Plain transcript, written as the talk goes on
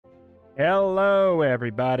Hello,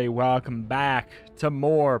 everybody. Welcome back to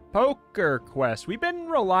more Poker Quest. We've been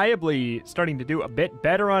reliably starting to do a bit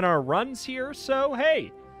better on our runs here, so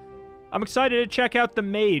hey, I'm excited to check out the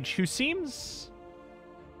mage, who seems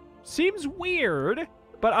weird,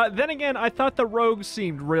 but then again, I thought the rogue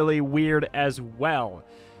seemed really weird as well.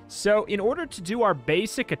 So in order to do our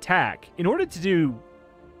basic attack, in order to do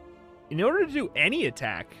any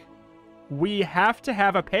attack, we have to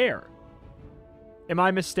have a pair. Am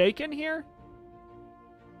I mistaken here?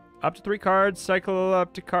 Up to 3 cards, cycle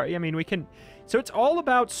up to card. I mean, we can... So it's all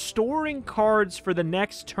about storing cards for the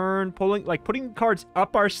next turn, putting cards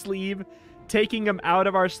up our sleeve, taking them out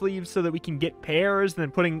of our sleeves so that we can get pairs,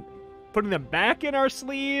 then putting them back in our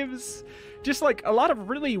sleeves. Just like a lot of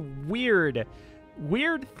really weird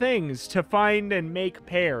things to find and make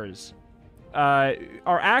pairs are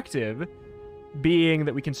active, being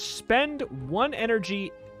that we can spend 1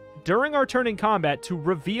 energy during our turn in combat to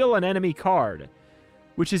reveal an enemy card,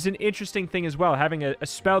 which is an interesting thing as well, having a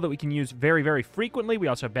spell that we can use very, very frequently. We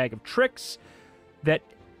also have Bag of Tricks that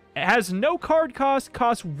has no card cost,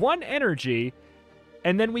 costs 1 energy,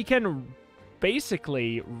 and then we can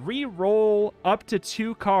basically re-roll up to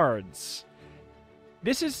 2 cards.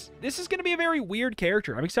 This is going to be a very weird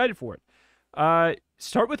character. I'm excited for it.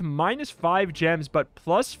 Start with -5 gems, but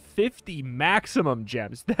plus 50 maximum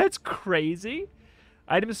gems. That's crazy.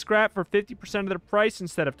 Items scrap for 50% of their price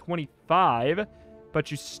instead of 25,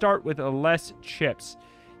 but you start with less chips.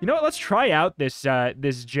 You know what? Let's try out this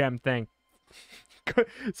gem thing.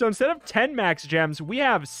 So instead of 10 max gems, we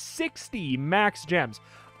have 60 max gems.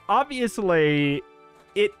 Obviously,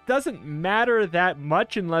 it doesn't matter that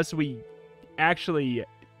much unless we actually,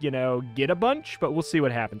 get a bunch, but we'll see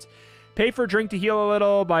what happens. Pay for a drink to heal a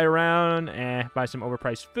little, buy a round, buy some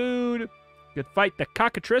overpriced food. Good fight the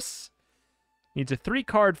cockatrice. Needs a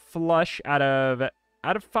 3-card flush out of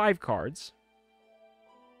 5 cards.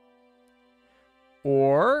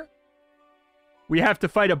 Or we have to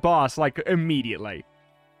fight a boss, immediately.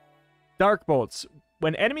 Dark Bolts.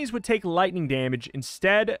 When enemies would take lightning damage,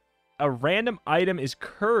 instead, a random item is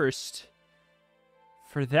cursed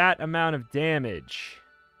for that amount of damage.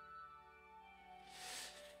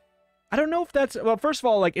 I don't know if that's... Well, first of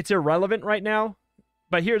all, it's irrelevant right now.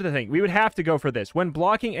 But here's the thing. We would have to go for this. When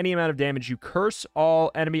blocking any amount of damage, you curse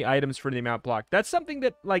all enemy items for the amount blocked. That's something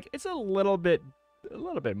that, it's a little bit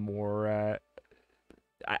more,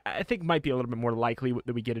 I think might be a little bit more likely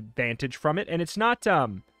that we get advantage from it. And it's not,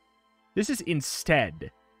 this is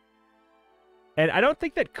instead. And I don't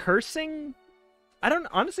think that cursing,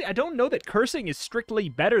 honestly, I don't know that cursing is strictly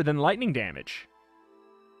better than lightning damage.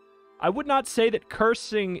 I would not say that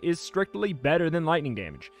cursing is strictly better than lightning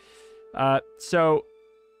damage. So...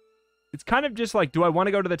 It's kind of just do I want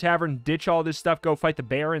to go to the tavern, ditch all this stuff, go fight the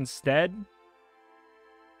bear instead?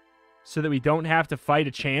 So that we don't have to fight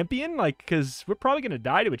a champion? Because we're probably going to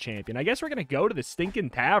die to a champion. I guess we're going to go to the stinking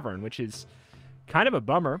tavern, which is kind of a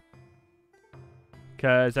bummer.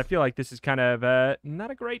 Because I feel like this is kind of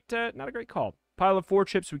not a great call. Pile of 4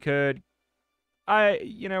 chips we could...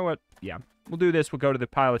 You know what? Yeah, we'll do this. We'll go to the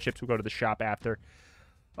pile of chips. We'll go to the shop after.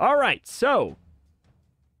 All right, so...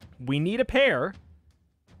 We need a pair...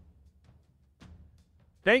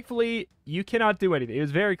 Thankfully, you cannot do anything. It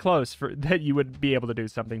was very close for that you would be able to do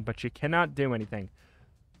something, but you cannot do anything.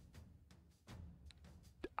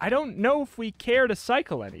 I don't know if we care to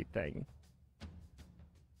cycle anything.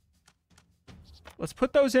 Let's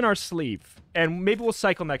put those in our sleeve, and maybe we'll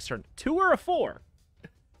cycle next turn. 2 or a 4?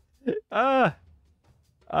 I'm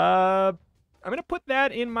gonna put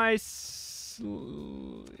that in my...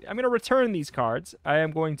 I'm gonna return these cards. I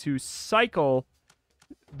am going to cycle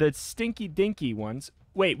the stinky dinky ones.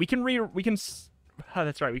 Wait, we can oh,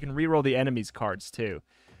 that's right. We can re-roll the enemy's cards too.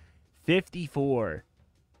 54.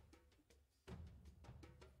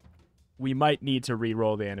 We might need to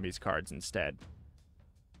re-roll the enemy's cards instead.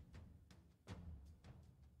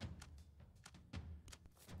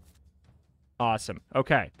 Awesome.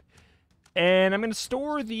 Okay. And I'm going to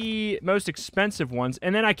store the most expensive ones,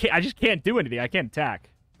 and then I just can't do anything. I can't attack.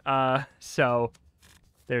 So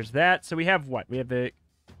there's that. So we have what? We have the...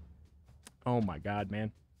 Oh my god,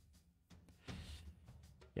 man.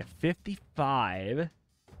 Yeah, 55.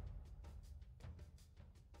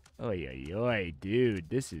 Oy, dude,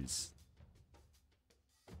 this is...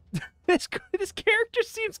 this character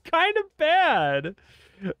seems kind of bad.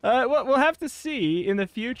 We'll have to see in the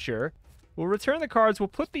future. We'll return the cards. We'll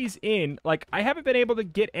put these in. I haven't been able to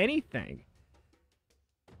get anything.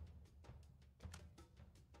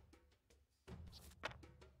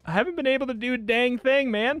 I haven't been able to do a dang thing,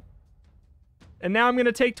 man. And now I'm going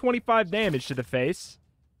to take 25 damage to the face.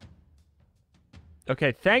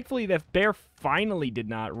 Okay, thankfully the bear finally did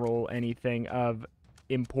not roll anything of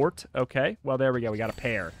import. Okay, well, there we go. We got a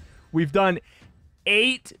pair. We've done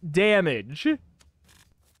 8 damage.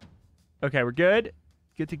 Okay, we're good.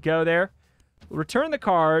 Good to go there. We'll return the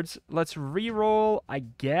cards. Let's re-roll, I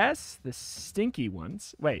guess, the stinky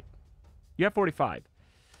ones. Wait, you have 45.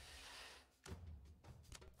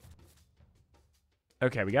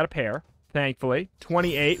 Okay, we got a pair, thankfully.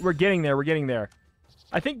 28. We're getting there. We're getting there.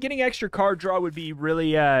 I think getting extra card draw would be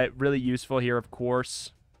really, really useful here, of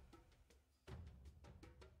course.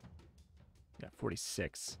 Yeah,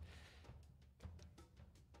 46.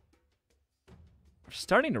 We're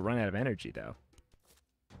starting to run out of energy, though.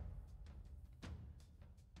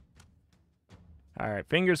 All right,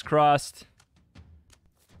 fingers crossed.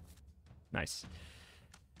 Nice.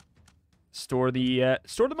 Store the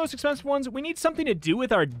most expensive ones. We need something to do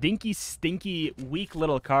with our dinky, stinky, weak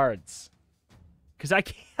little cards. Because I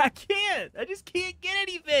can't. I just can't get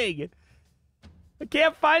anything. I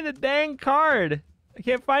can't find the dang card. I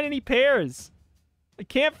can't find any pairs. I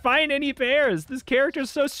can't find any pairs. This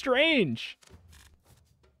character's so strange.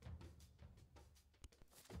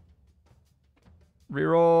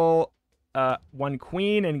 Reroll 1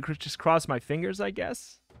 queen and just cross my fingers, I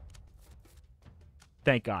guess.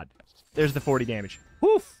 Thank God. There's the 40 damage.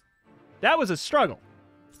 Woof! That was a struggle.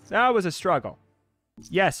 That was a struggle.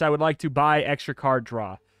 Yes, I would like to buy extra card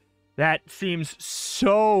draw. That seems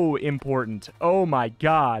so important. Oh my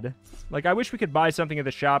God. Like, I wish we could buy something at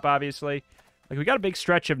the shop, obviously. Like, we got a big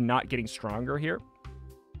stretch of not getting stronger here.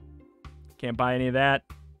 Can't buy any of that.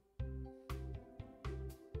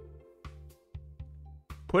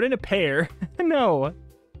 Put in a pair. No.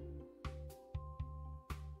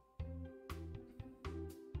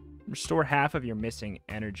 Restore half of your missing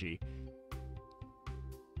energy.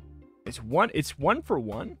 It's one for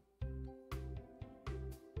one.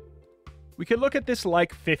 We could look at this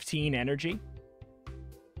like 15 energy.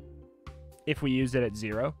 If we used it at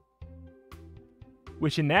 0.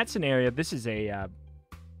 Which in that scenario, this is a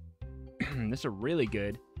this is a really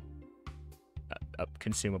good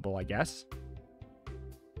consumable, I guess.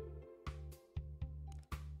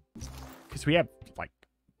 Because we have like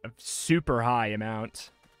a super high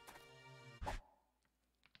amount.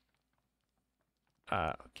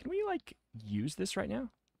 Can we, like, use this right now?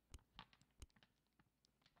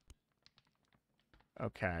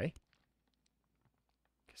 Okay.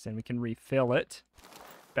 Because then we can refill it.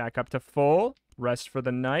 Back up to full. Rest for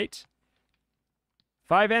the night.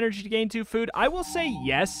 5 energy to gain 2 food. I will say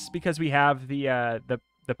yes, because we have the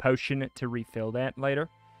potion to refill that later.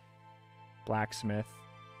 Blacksmith.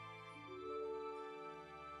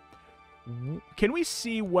 Can we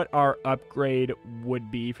see what our upgrade would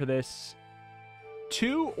be for this?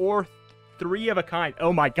 2 or 3 of a kind.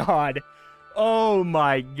 Oh my God. Oh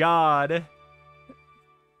my God.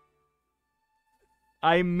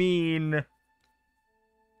 I mean,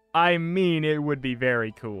 it would be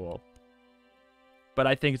very cool. But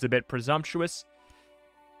I think it's a bit presumptuous.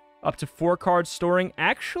 Up to 4 cards storing.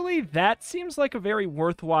 Actually, that seems like a very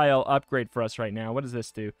worthwhile upgrade for us right now. What does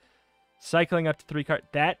this do? Cycling up to 3 cards.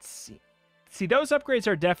 That's... See, those upgrades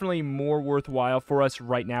are definitely more worthwhile for us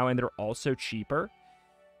right now, and they're also cheaper.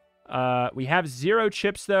 We have 0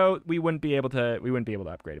 chips though. We wouldn't be able to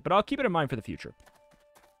upgrade it, but I'll keep it in mind for the future.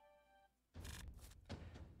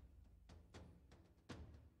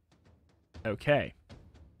 Okay.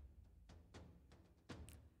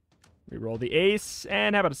 We roll the ace,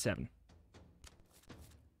 and how about a 7?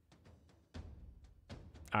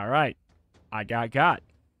 All right. I got.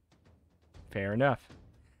 Fair enough.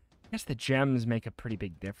 I guess the gems make a pretty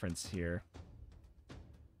big difference here.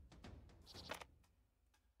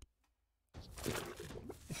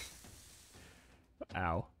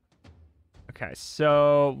 Ow. Okay,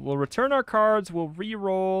 so we'll return our cards. We'll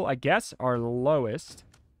re-roll, I guess, our lowest.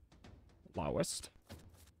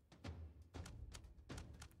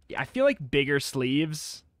 Yeah, I feel like bigger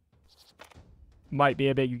sleeves might be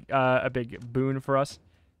a big boon for us.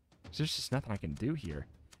 There's just nothing I can do here.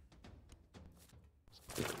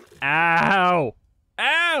 Ow!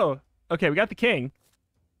 Ow! Okay, we got the king.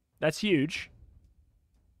 That's huge.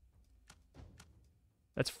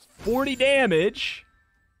 That's 40 damage.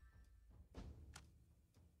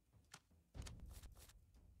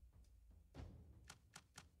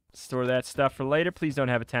 Store that stuff for later. Please don't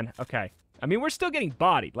have a 10. Okay. I mean, we're still getting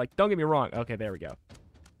bodied. Like, don't get me wrong. Okay, there we go.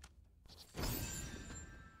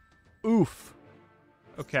 Oof.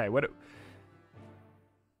 Okay, what...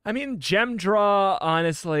 I mean, gem draw,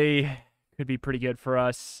 honestly, could be pretty good for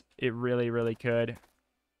us. It really, really could.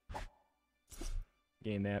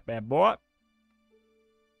 Gain that bad boy.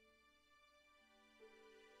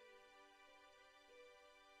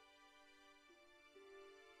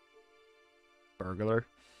 Burglar.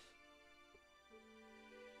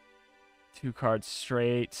 2 cards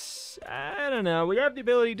straight. I don't know. We have the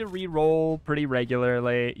ability to re-roll pretty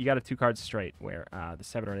regularly. You got a 2 cards straight. Where? The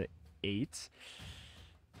 7 or the 8.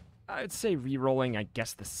 I'd say re-rolling, I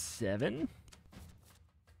guess, the 7.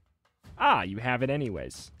 Ah, you have it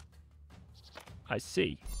anyways. I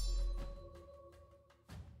see.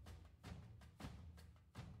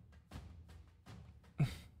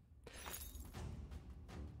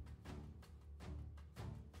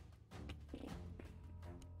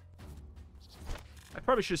 I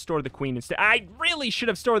probably should have stored the queen instead. I really should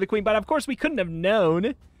have stored the queen, but of course we couldn't have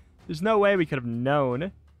known. There's no way we could have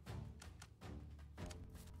known.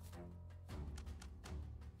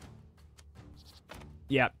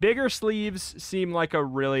 Yeah, bigger sleeves seem like a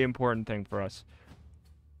really important thing for us.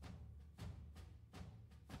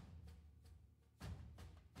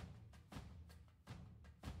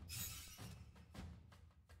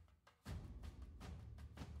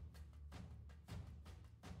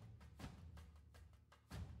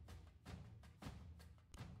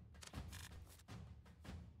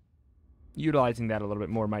 Utilizing that a little bit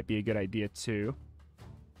more might be a good idea, too.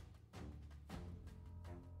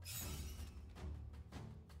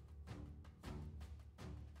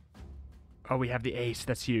 Oh, we have the ace.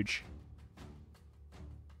 That's huge.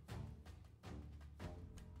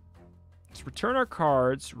 Let's return our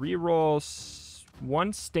cards. Reroll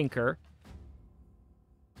 1 stinker.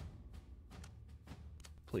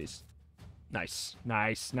 Please. Nice.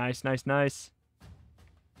 Nice, nice, nice, nice.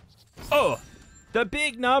 Oh! The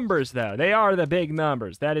big numbers, though. They are the big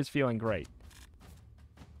numbers. That is feeling great.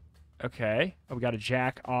 Okay. Oh, we got a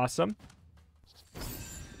jack. Awesome.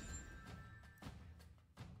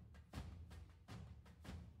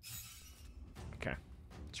 Okay.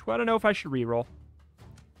 Just want to know if I should reroll.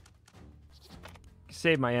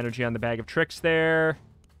 Save my energy on the bag of tricks there.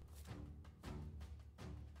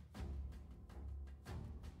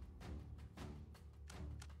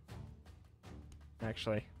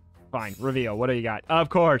 Actually... Fine. Reveal. What do you got? Of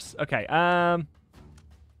course. Okay.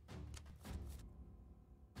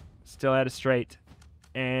 Still at a straight.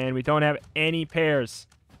 And we don't have any pairs.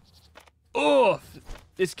 Oh,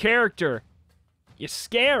 this character. You're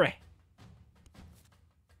scary.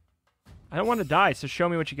 I don't want to die, so show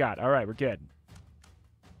me what you got. All right, we're good.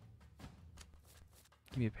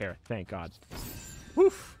 Give me a pair. Thank God.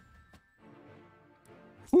 Woof.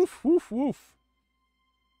 Woof, woof, woof.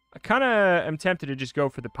 I kind of am tempted to just go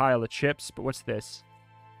for the pile of chips, but what's this?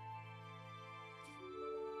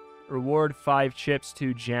 Reward 5 chips,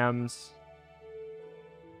 2 gems.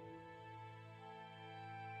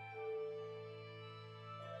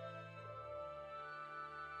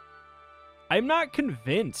 I'm not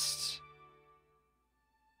convinced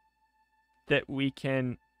that we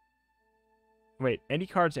can... Wait, any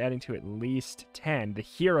cards adding to at least 10. The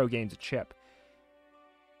hero gains a chip.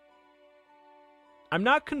 I'm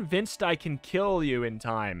not convinced I can kill you in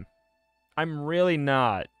time. I'm really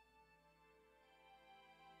not.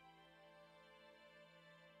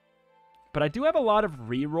 But I do have a lot of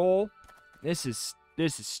reroll. This is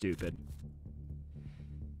stupid.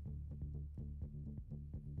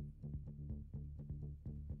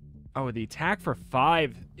 Oh, the attack for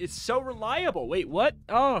 5 is so reliable. Wait, what?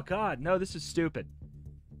 Oh God, no, this is stupid.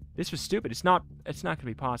 This was stupid. It's not gonna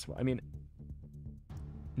be possible. I mean,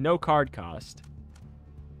 no card cost.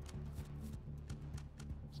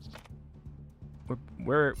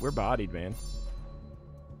 We're bodied, man.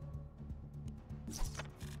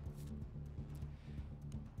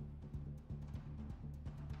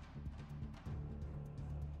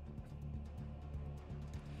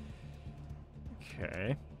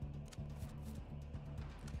 Okay.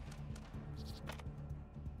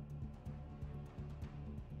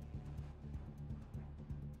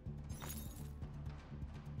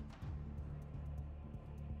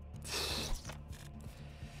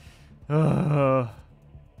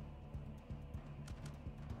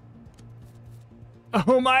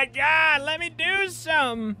 Oh my God, let me do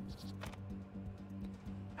some.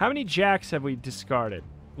 How many jacks have we discarded?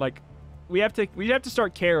 Like, we have to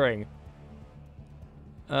start caring.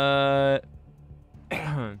 The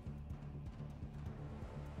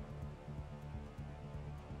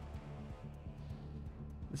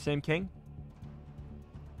same king?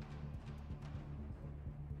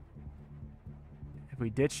 Have we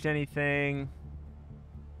ditched anything?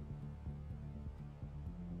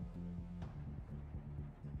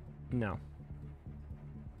 No.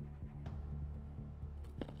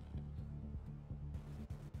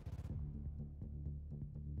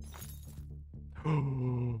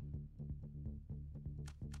 An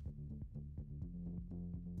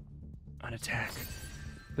attack.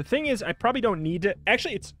 The thing is, I probably don't need to...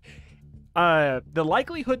 Actually, it's... the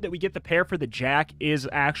likelihood that we get the pair for the jack is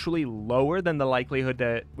actually lower than the likelihood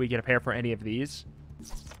that we get a pair for any of these.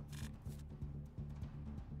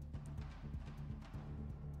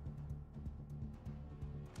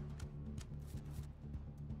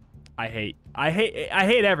 I hate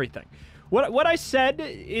everything. What I said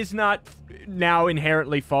is not now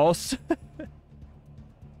inherently false.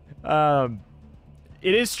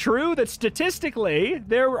 It is true that statistically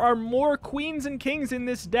there are more queens and kings in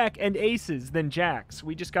this deck and aces than jacks.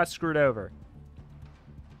 We just got screwed over.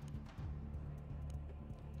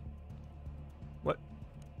 What?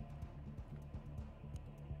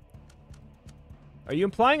 Are you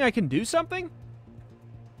implying I can do something?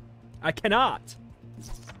 I cannot.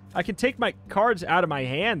 I can take my cards out of my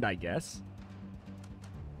hand, I guess.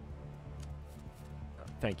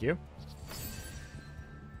 Thank you.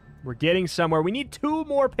 We're getting somewhere. We need 2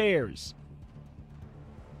 more pairs.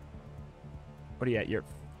 What are you at? You're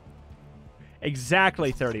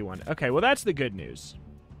exactly 31. Okay, well, that's the good news.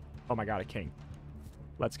 Oh my god, a king.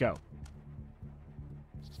 Let's go.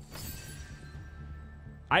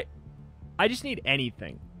 I just need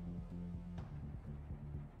anything.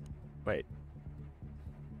 Wait.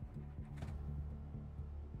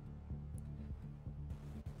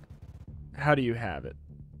 How do you have it?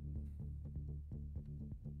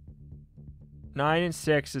 9 and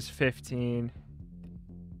 6 is 15.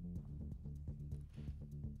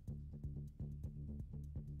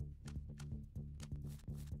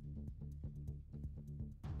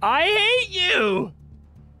 I hate you!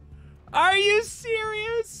 Are you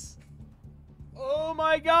serious? Oh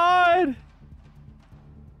my god!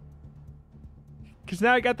 Because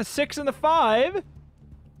now I got the 6 and the 5.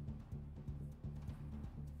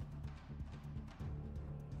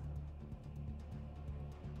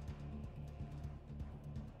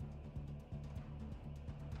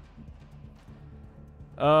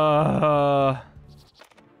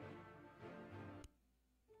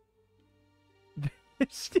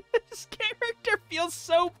 This character feels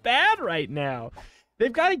so bad right now.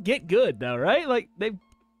 They've got to get good, though, right? Like,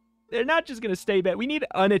 they're not just going to stay bad. We need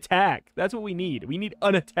unattack. That's what we need. We need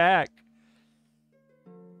unattack.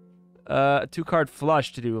 A 2-card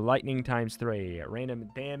flush to do lightning ×3. Random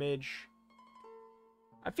damage.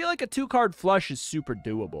 I feel like a 2-card flush is super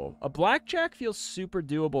doable. A blackjack feels super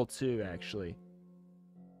doable, too, actually.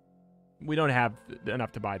 We don't have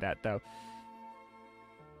enough to buy that, though.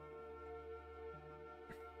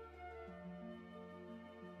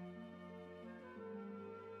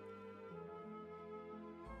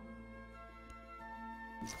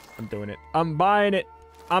 I'm doing it. I'm buying it.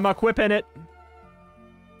 I'm equipping it.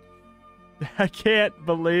 I can't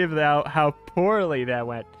believe how poorly that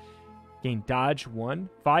went. Gain dodge 1.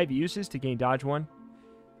 5 uses to gain dodge 1.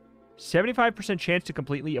 75% chance to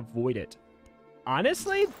completely avoid it.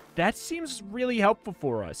 Honestly, that seems really helpful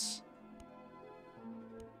for us.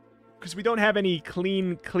 Because we don't have any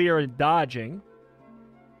clean, clear dodging.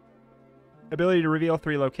 Ability to reveal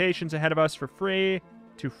 3 locations ahead of us for free.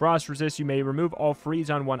 2 frost resist. You may remove all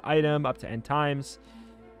freeze on 1 item up to n times.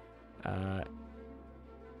 I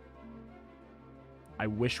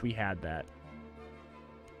wish we had that.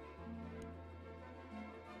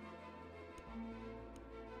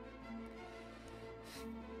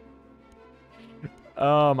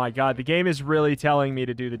 Oh my god, the game is really telling me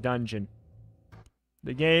to do the dungeon.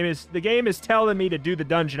 The game is telling me to do the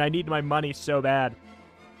dungeon. I need my money so bad.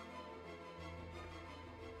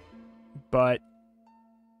 But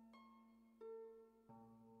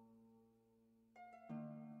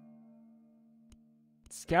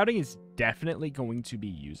scouting is definitely going to be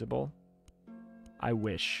usable. I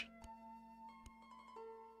wish.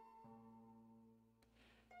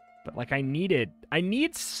 But, like, I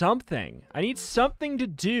need something. I need something to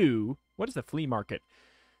do. What is the flea market?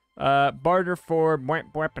 Barter for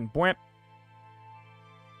bwamp, bwamp, and bwamp.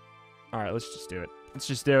 Alright, let's just do it. Let's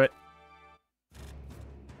just do it.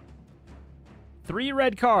 3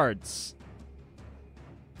 red cards.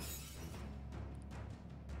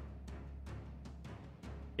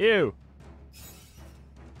 Ew.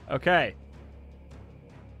 Okay.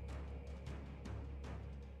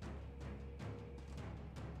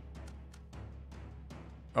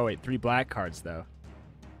 Oh, wait. 3 black cards, though.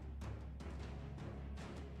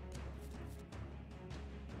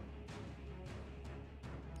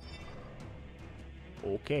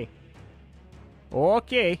 Okay.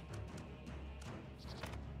 Okay.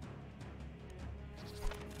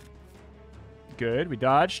 Good. We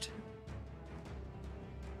dodged.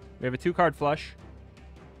 We have a 2-card flush.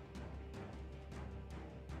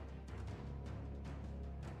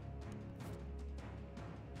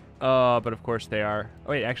 But of course they are.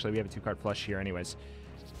 Oh, wait, actually, we have a 2-card flush here anyways.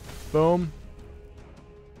 Boom.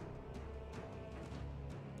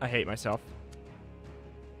 I hate myself.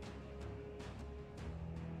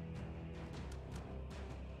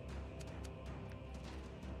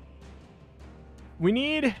 We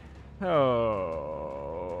need...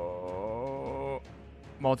 Oh...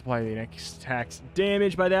 Multiply the next attack's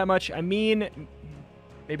damage by that much. I mean...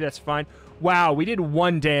 Maybe that's fine. Wow, we did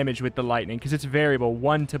 1 damage with the lightning, because it's variable.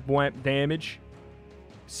 1 to bwamp damage.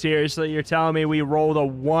 Seriously, you're telling me we rolled a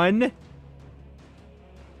 1?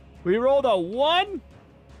 We rolled a 1?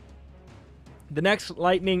 The next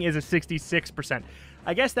lightning is a 66%.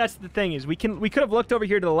 I guess that's the thing, is we could have looked over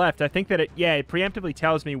here to the left. I think that it preemptively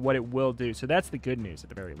tells me what it will do. So that's the good news at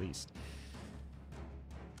the very least.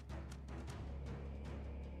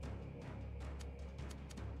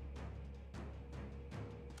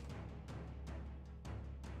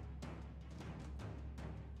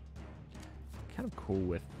 Kind of cool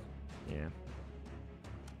with, yeah.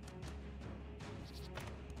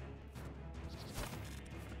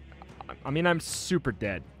 I mean, I'm super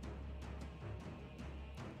dead.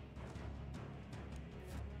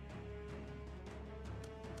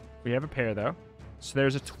 We have a pair, though. So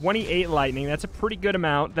there's a 28 lightning. That's a pretty good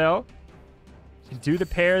amount, though. We can do the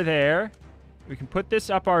pair there. We can put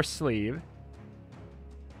this up our sleeve.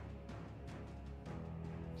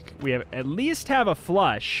 We have at least have a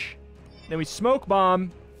flush. Then we smoke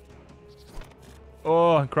bomb.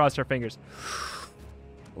 Oh, and cross our fingers.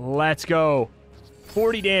 Let's go.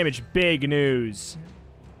 40 damage. Big news.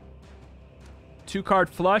 2-card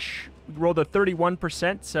flush. We rolled a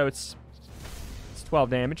 31%, so it's 12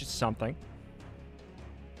 damage. It's something.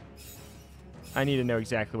 I need to know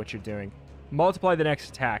exactly what you're doing. Multiply the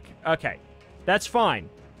next attack. Okay. That's fine.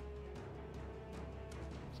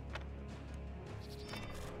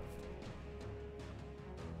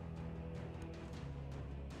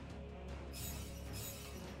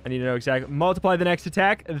 I need to know exactly. Multiply the next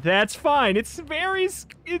attack. That's fine. It's very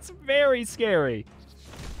scary.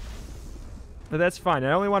 But that's fine.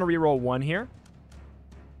 I only want to reroll 1 here.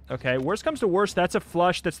 Okay, worst comes to worst, that's a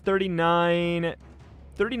flush. That's 39%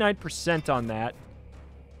 on that.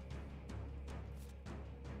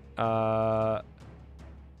 I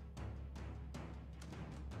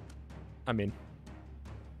mean,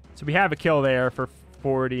 so we have a kill there for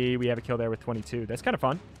 40. We have a kill there with 22. That's kind of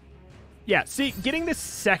fun. Yeah, see, getting the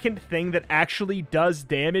second thing that actually does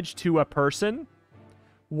damage to a person,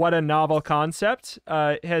 what a novel concept,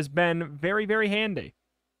 has been very, very handy.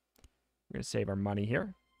 We're going to save our money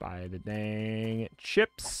here. Buy the dang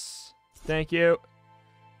chips. Thank you.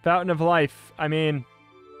 Fountain of Life. I mean,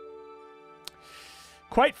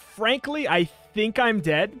 quite frankly, I think I'm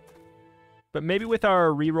dead. But maybe with our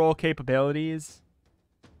reroll capabilities.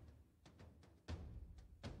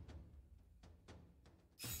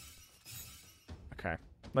 Okay.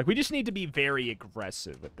 Like, we just need to be very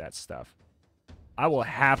aggressive with that stuff. I will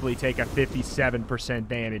happily take a 57%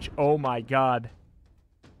 damage. Oh my god.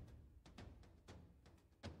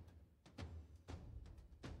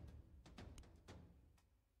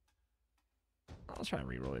 I'll try and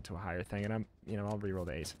reroll it to a higher thing, and I'll reroll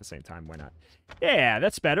the ace at the same time. Why not? Yeah,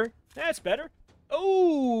 that's better. That's better.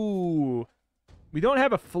 Oh, we don't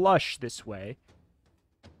have a flush this way.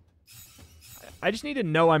 I just need to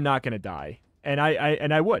know I'm not gonna die, and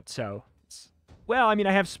I would. So, well, I mean,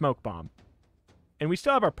 I have smoke bomb, and we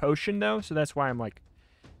still have our potion though, so that's why I'm like,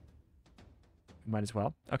 might as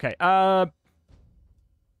well. Okay. I'm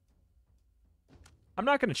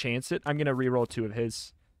not gonna chance it. I'm gonna reroll 2 of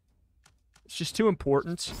his. It's just too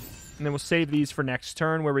important. And then we'll save these for next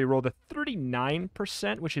turn where we roll the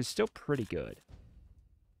 39%, which is still pretty good.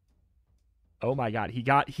 Oh my god, he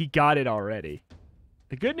got it already.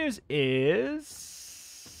 The good news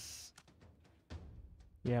is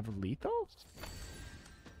we have lethal?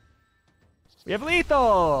 We have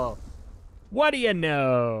lethal! What do you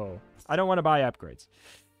know? I don't want to buy upgrades.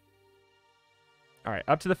 Alright,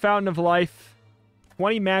 up to the Fountain of Life.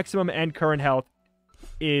 20 maximum and current health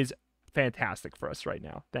is fantastic for us right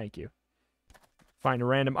now. Thank you. Find a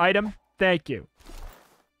random item. Thank you.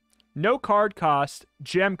 No card cost.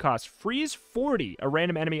 Gem cost. Freeze 40. A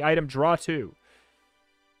random enemy item. Draw 2.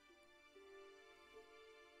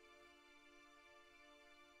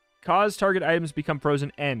 Cause target items become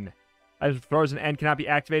frozen N. Items frozen N cannot be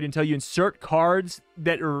activated until you insert cards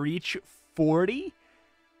that reach 40.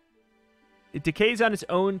 It decays on its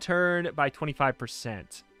own turn by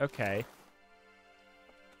 25%. Okay.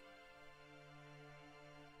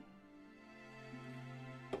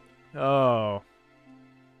 Oh.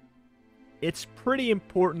 It's pretty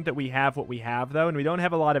important that we have what we have, though, and we don't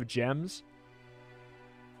have a lot of gems.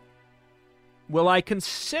 Will I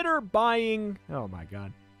consider buying... Oh, my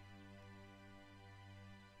God.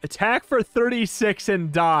 Attack for 36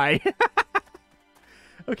 and die.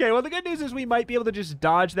 Okay, well, the good news is we might be able to just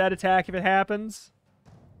dodge that attack if it happens.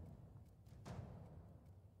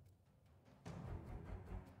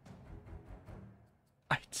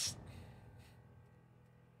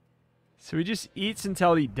 So he just eats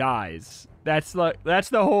until he dies. That's the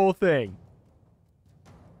whole thing.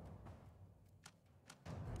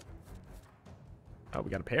 Oh, we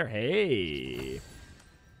got a pair. Hey.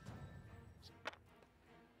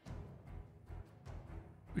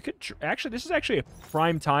 We could... Actually, this is actually a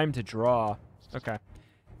prime time to draw. Okay.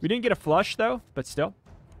 We didn't get a flush, though, but still.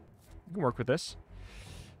 We can work with this.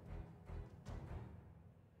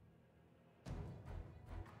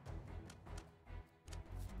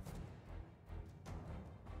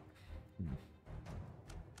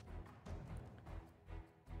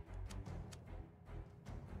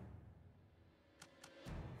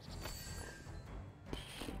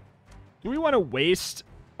 Do we want to waste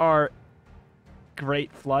our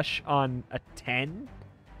great flush on a 10?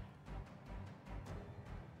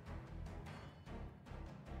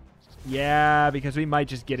 Yeah, because we might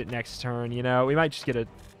just get it next turn, you know? We might just get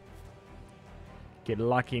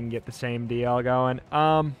lucky and get the same deal going.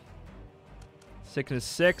 6 and a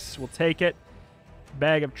 6. We'll take it.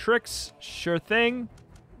 Bag of tricks. Sure thing.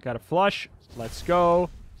 Got a flush. Let's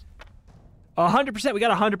go. 100%. We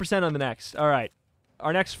got 100% on the next. All right.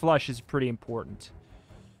 Our next flush is pretty important.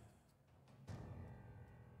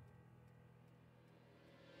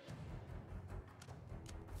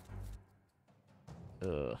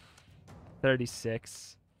 Ugh.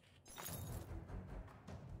 36.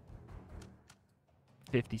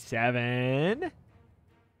 57.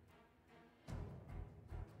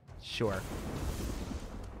 Sure.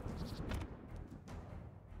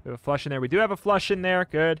 We have a flush in there. We do have a flush in there.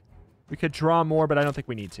 Good. We could draw more, but I don't think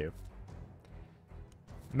we need to.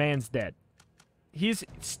 Man's dead. He's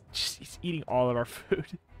eating all of our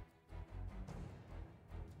food.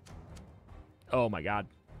 Oh my God.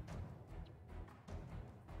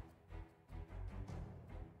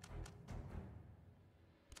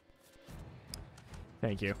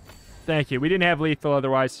 Thank you. Thank you. We didn't have lethal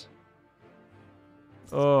otherwise.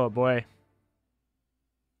 Oh boy.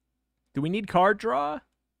 Do we need card draw? Do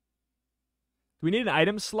we need an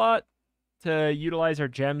item slot to utilize our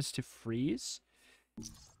gems to freeze?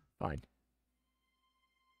 Fine.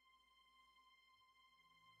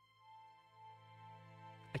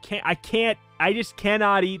 I just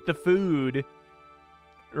cannot eat the food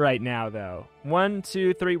right now, though. 1,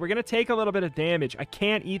 2, 3. We're going to take a little bit of damage. I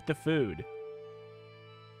can't eat the food.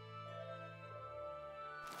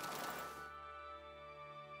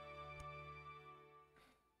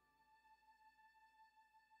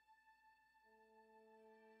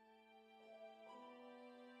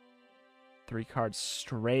 Three cards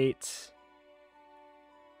straight.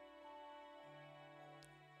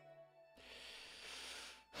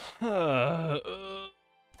 I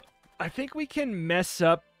think we can mess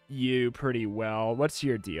up you pretty well. What's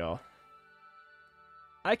your deal?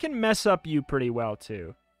 I can mess up you pretty well,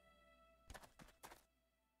 too.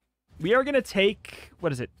 We are going to take...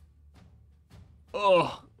 What is it?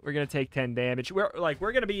 Oh, we're going to take 10 damage. We're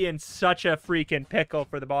going to be in such a freaking pickle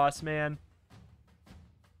for the boss, man.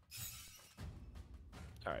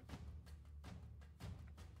 All right.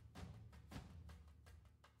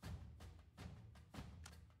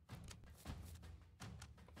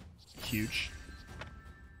 Huge.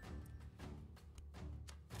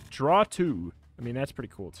 Draw 2. I mean, that's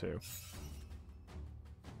pretty cool, too.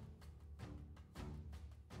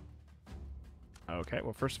 Okay,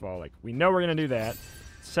 well, first of all, like, we know we're going to do that.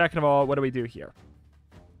 Second of all, what do we do here?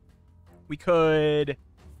 We could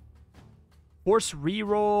force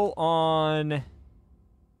reroll on...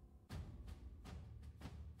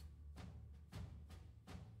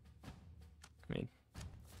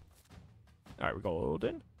 All right, we're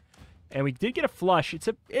golden. And we did get a flush. It's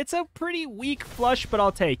a pretty weak flush, but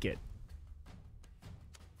I'll take it.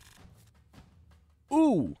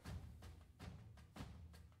 Ooh.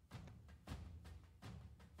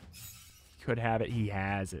 Could have it. He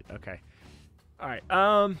has it. Okay. All right.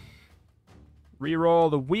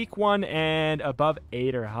 Reroll the weak one and above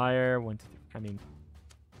 8 or higher. 1, 2, 3.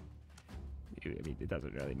 I mean, it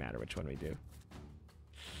doesn't really matter which one we do.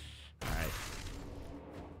 All right.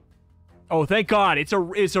 Oh, thank God. It's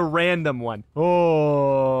a random one.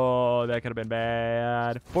 Oh, that could have been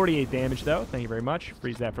bad. 48 damage, though. Thank you very much.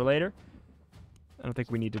 Freeze that for later. I don't think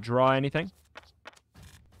we need to draw anything.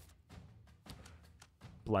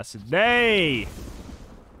 Blessed day.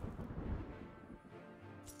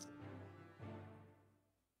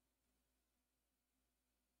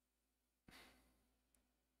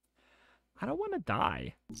 I don't want to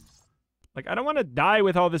die. Like, I don't want to die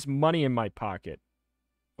with all this money in my pocket.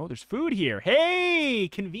 Oh, there's food here. Hey,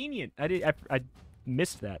 convenient. I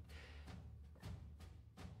missed that.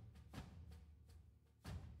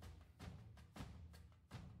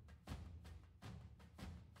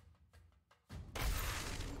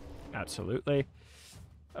 Absolutely.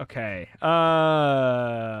 Okay.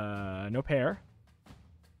 No pair.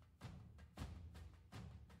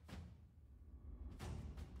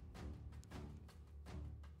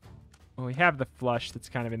 Well, we have the flush that's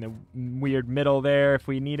kind of in the weird middle there if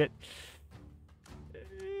we need it.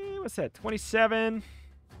 What's that? 27.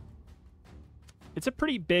 It's a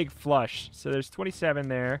pretty big flush. So there's 27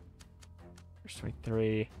 there. There's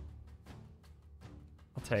 23.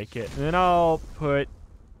 I'll take it. And then I'll put...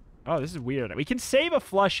 Oh, this is weird. We can save a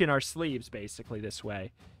flush in our sleeves, basically, this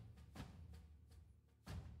way.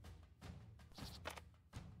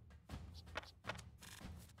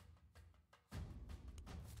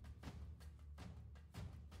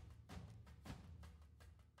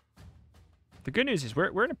 The good news is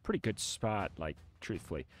we're in a pretty good spot, like,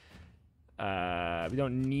 truthfully. We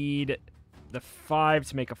don't need the 5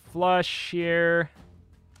 to make a flush here.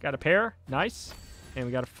 Got a pair. Nice. And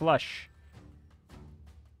we got a flush.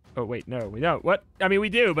 Oh, wait, no, we don't. What? I mean, we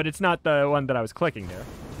do, but it's not the one that I was clicking there.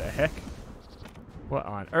 What the heck? What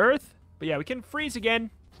on earth? But yeah, we can freeze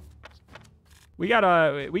again. We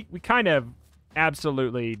gotta... We kind of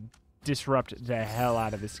absolutely disrupt the hell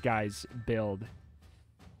out of this guy's build.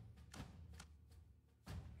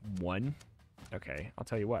 1. Okay, I'll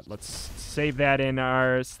tell you what. Let's save that in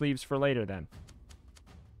our sleeves for later, then.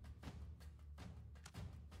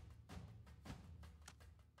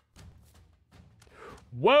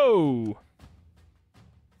 Whoa!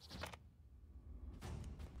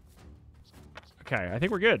 Okay, I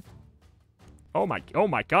think we're good. Oh my god. Oh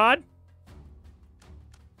my god.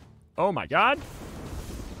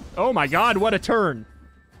 Oh my god, what a turn.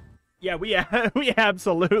 Yeah, we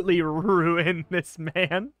absolutely ruined this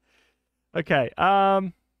man. Okay,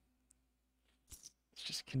 let's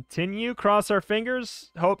just continue, cross our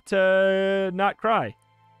fingers, hope to not cry.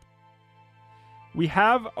 We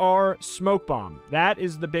have our smoke bomb. That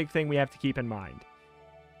is the big thing we have to keep in mind.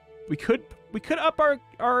 We could up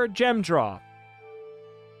our gem draw.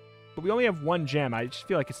 But we only have 1 gem. I just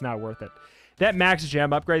feel like it's not worth it. That max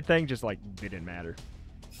gem upgrade thing just, like, didn't matter.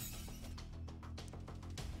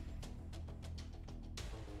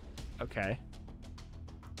 Okay.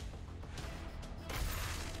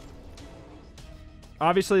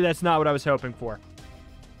 Obviously, that's not what I was hoping for.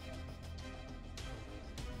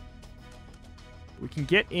 We can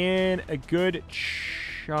get in a good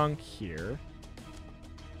chunk here.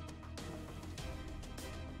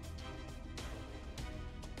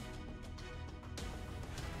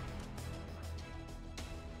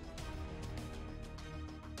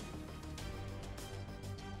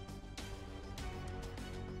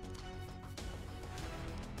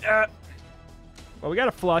 Well, we got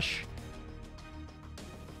a flush.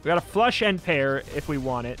 We got a flush and pair if we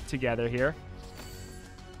want it together here.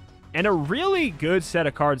 And a really good set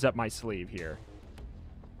of cards up my sleeve here.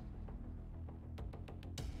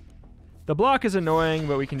 The block is annoying,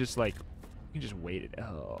 but we can just, like, we can just wait it.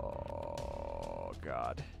 Oh,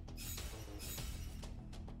 God.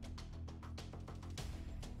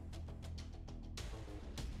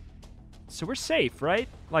 So we're safe, right?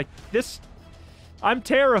 Like, this... I'm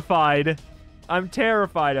terrified. I'm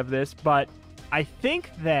terrified of this, but I think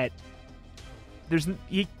that there's...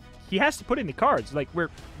 He has to put in the cards. Like, we're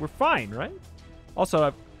fine, right?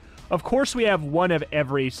 Also, of course we have one of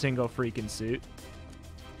every single freaking suit.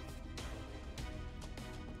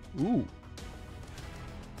 Ooh.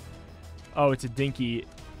 Oh, it's a dinky...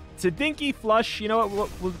 It's a dinky flush. You know what?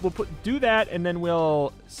 We'll do that, and then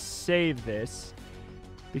we'll save this.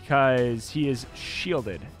 Because he is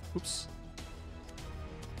shielded. Oops.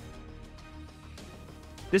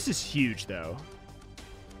 This is huge, though.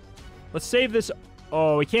 Let's save this...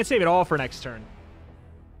 Oh, we can't save it all for next turn.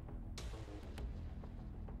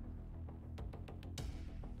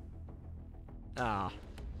 Ah.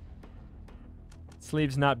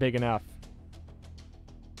 Sleeve's not big enough.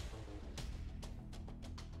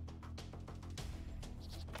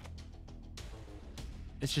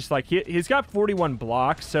 It's just like, he's got 41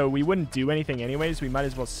 blocks, so we wouldn't do anything anyways. We might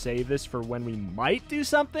as well save this for when we might do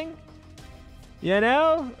something. You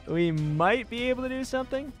know? We might be able to do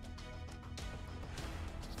something.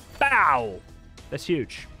 Bow! That's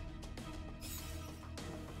huge.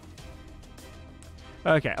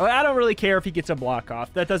 Okay, well, I don't really care if he gets a block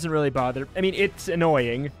off. That doesn't really bother. I mean, it's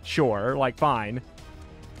annoying, sure, like, fine.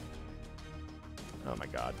 Oh my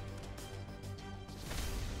god.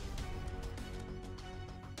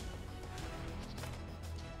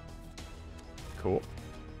 Cool.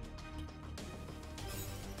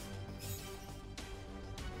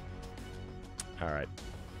 All right.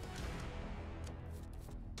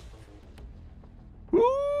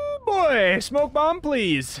 Ooh, boy. Smoke bomb,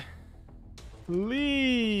 please.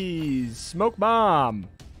 Please. Smoke bomb.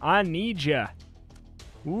 I need ya.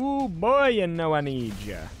 Ooh, boy, you know I need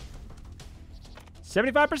ya.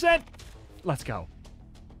 75%. Let's go.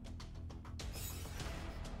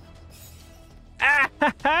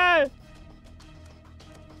 Ah!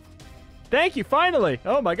 Thank you, finally.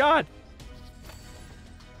 Oh, my God.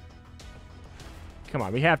 Come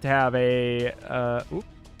on, we have to have a... we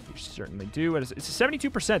certainly do. What is it? It's a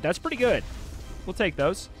 72%. That's pretty good. We'll take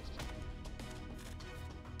those.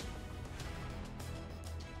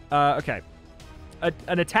 Okay.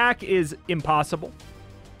 An attack is impossible.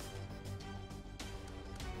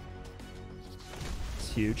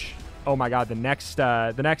 It's huge. Oh my God, the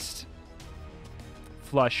next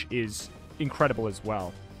flush is incredible as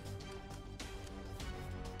well.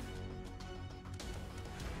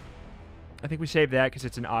 I think we saved that because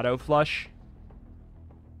it's an auto flush.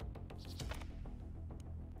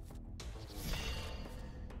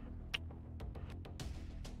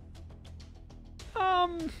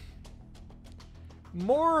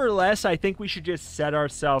 More or less, I think we should just set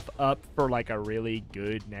ourselves up for like a really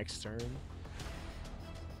good next turn.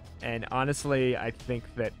 And honestly, I think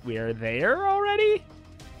that we're there already.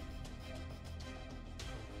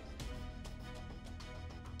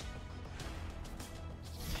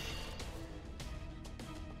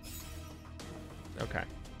 Okay.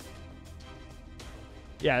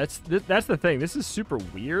 Yeah, that's the thing. This is super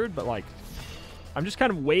weird, but like, I'm just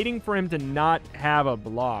kind of waiting for him to not have a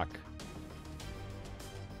block.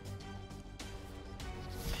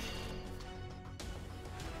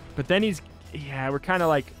 But then he's... Yeah, we're kind of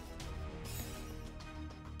like...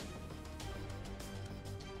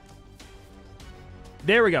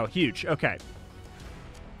 There we go. Huge. Okay.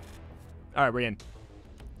 All right, we're in.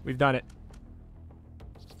 We've done it.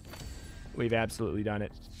 We've absolutely done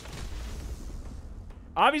it.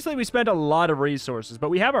 Obviously, we spent a lot of resources, but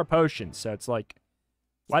we have our potions, so it's like...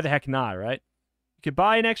 Why the heck not, right? We could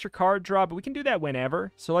buy an extra card draw, but we can do that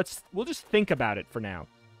whenever. So we'll just think about it for now.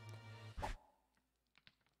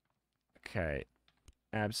 Okay.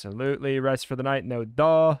 Absolutely. Rest for the night. No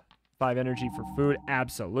duh. 5 energy for food.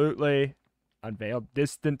 Absolutely. Unveiled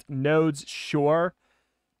distant nodes. Sure.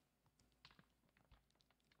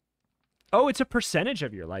 Oh, it's a percentage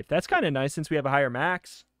of your life. That's kind of nice since we have a higher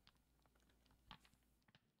max.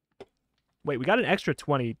 Wait, we got an extra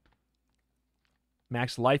 20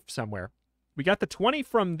 max life somewhere. We got the 20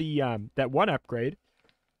 from the that one upgrade,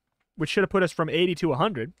 which should have put us from 80 to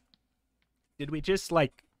 100. Did we just,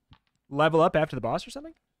 like... level up after the boss or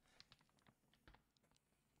something?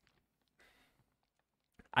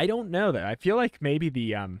 I don't know that. I feel like maybe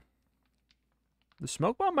the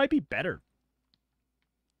smoke bomb might be better.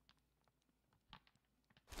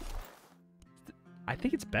 I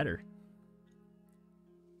think it's better.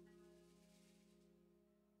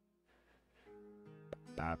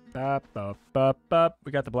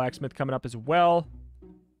 We got the blacksmith coming up as well.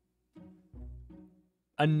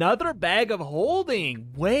 Another bag of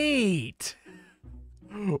holding. Wait.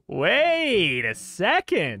 Wait a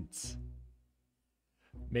second.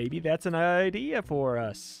 Maybe that's an idea for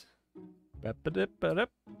us.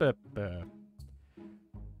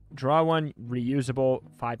 Draw one, reusable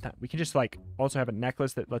 5 times. We can just like also have a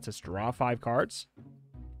necklace that lets us draw 5 cards.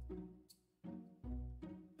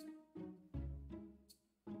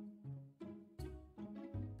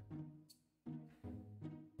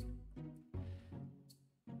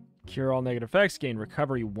 Cure all negative effects. Gain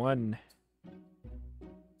recovery 1.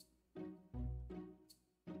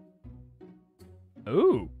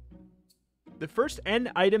 Ooh. The first N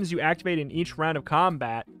items you activate in each round of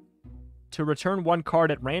combat to return 1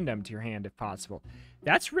 card at random to your hand if possible.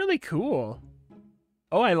 That's really cool.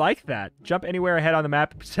 Oh, I like that. Jump anywhere ahead on the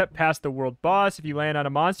map except past the world boss. If you land on a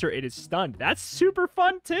monster, it is stunned. That's super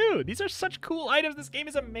fun too. These are such cool items. This game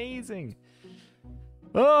is amazing.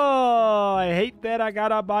 Oh, I hate that I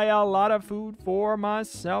gotta buy a lot of food for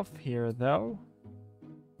myself here, though.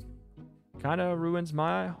 Kinda ruins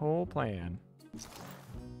my whole plan.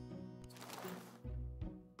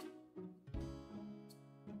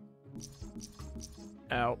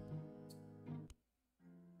 Ow.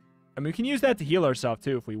 I mean, we can use that to heal ourselves,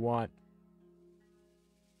 too, if we want.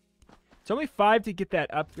 It's only 5 to get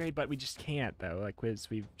that upgrade, but we just can't, though. Like,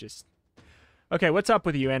 we've just... Okay, what's up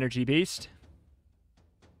with you, Energy Beast?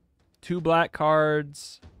 2 black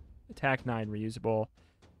cards. Attack 9 reusable.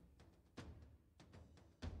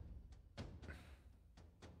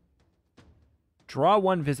 Draw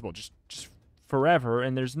 1 visible. Just forever,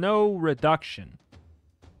 and there's no reduction.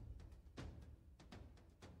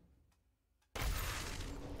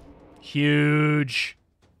 Huge.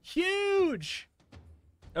 Huge.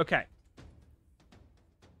 Okay.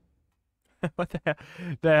 What the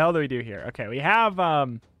hell do we do here? Okay, we have,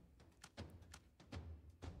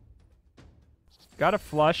 got a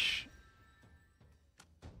flush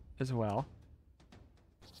as well.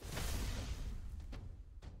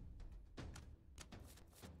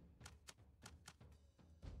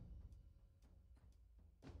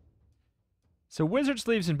 So Wizard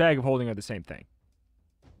Sleeves and Bag of Holding are the same thing.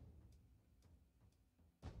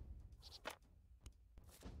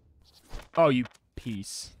 Oh, you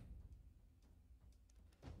piece.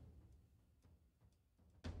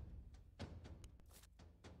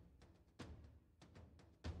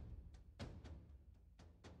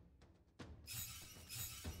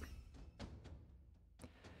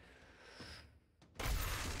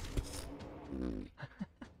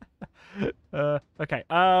 Okay.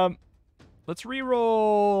 Let's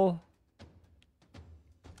re-roll.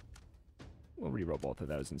 We'll re-roll both of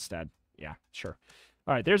those instead. Yeah, sure.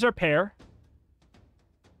 All right, there's our pair.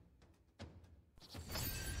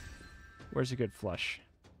 Where's a good flush?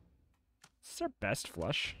 This is our best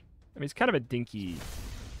flush. I mean, it's kind of a dinky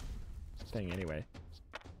thing anyway.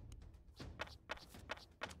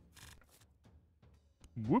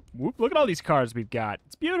 Whoop, whoop. Look at all these cards we've got.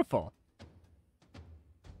 It's beautiful.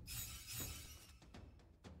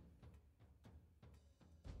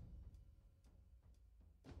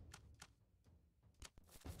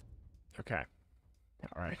 Okay.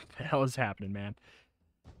 All right. What the hell is happening, man?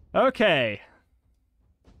 Okay.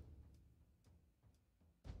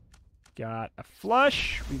 Got a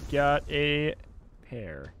flush. We got a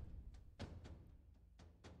pair.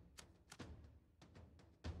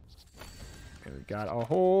 And we got a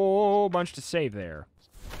whole bunch to save there.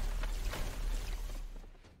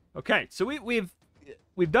 Okay, so we've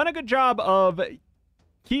done a good job of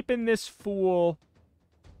keeping this fool.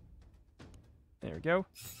 There we go.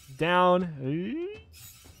 Down.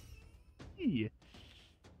 Maybe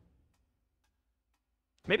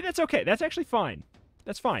that's okay. That's actually fine.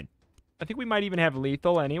 That's fine. I think we might even have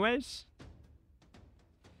lethal anyways.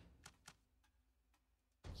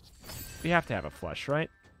 We have to have a flush, right?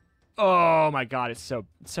 Oh my god, it's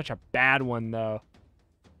such a bad one though.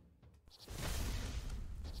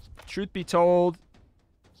 Truth be told,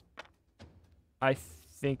 I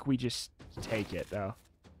think we just take it though.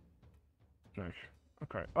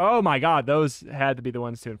 Okay. Oh my god, those had to be the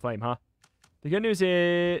ones to inflame, huh? The good news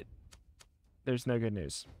is there's no good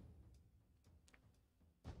news.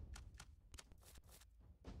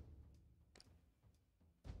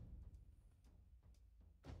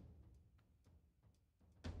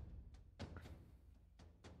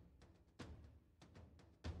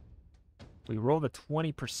 We roll the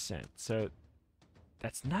 20%, so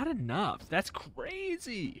that's not enough. That's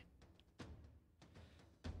crazy.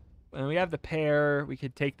 When we have the pair, we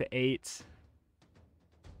could take the 8.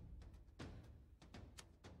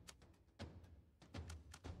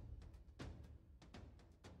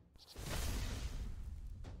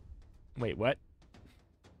 Wait, what?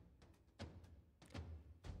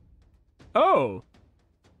 Oh!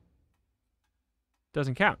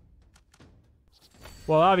 Doesn't count.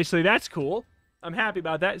 Well, obviously that's cool. I'm happy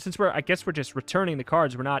about that. Since I guess we're just returning the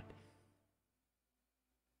cards. We're not...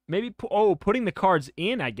 Maybe, putting the cards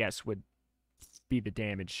in, I guess, would be the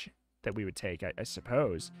damage that we would take, I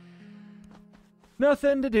suppose.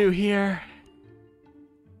 Nothing to do here.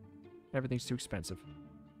 Everything's too expensive.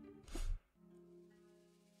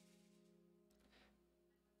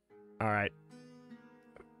 All right.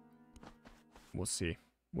 We'll see.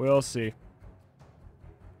 We'll see.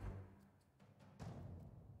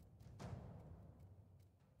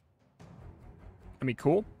 I mean,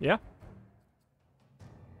 cool. Yeah.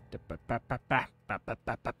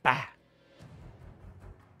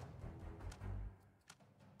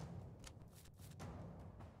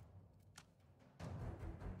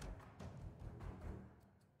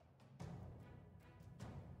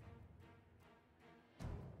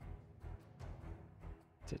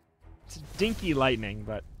 It's a dinky lightning,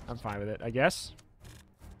 but I'm fine with it, I guess.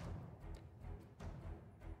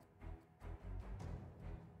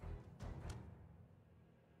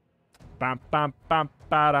 Bam, bam, bam,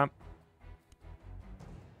 ba-dum.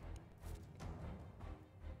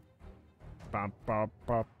 Bam, bam,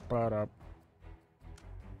 bam, ba-dum.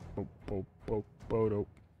 Bo, bo, bo, bo, do.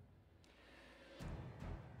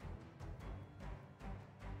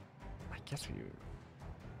 I guess we do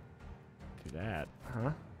that,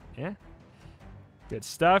 huh? Yeah. Good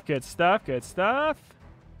stuff, good stuff, good stuff.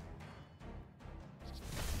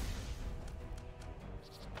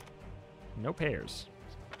 No pairs.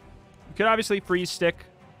 You could obviously freeze stick.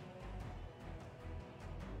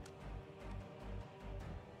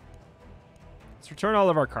 Let's return all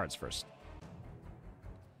of our cards first.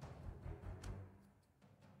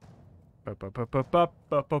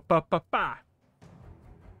 Ba-ba-ba-ba-ba-ba-ba-ba-ba.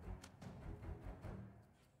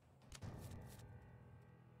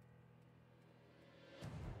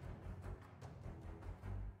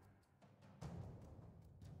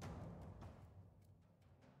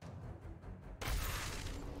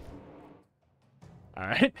 All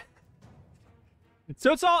right.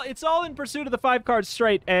 So it's all in pursuit of the 5 cards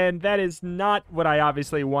straight, and that is not what I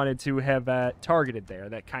obviously wanted to have targeted there.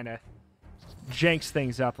 That kind of janks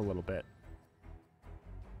things up a little bit.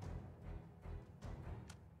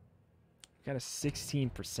 Got a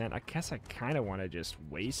 16%. I guess I kind of want to just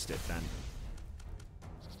waste it then.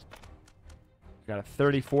 Got a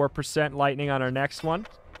 34% lightning on our next one.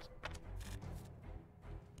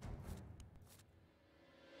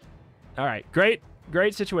 All right, great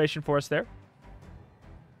situation for us there.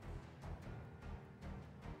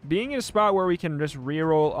 Being in a spot where we can just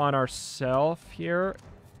reroll on ourselves here,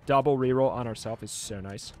 double reroll on ourselves is so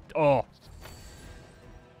nice. Oh.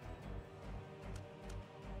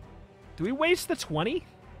 Do we waste the 20?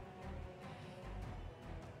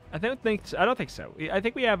 I don't think so. I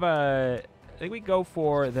think we have I think we go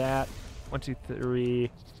for that. 1, 2, 3.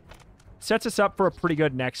 Sets us up for a pretty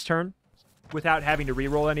good next turn without having to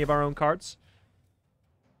reroll any of our own cards.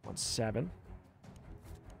 1, 7.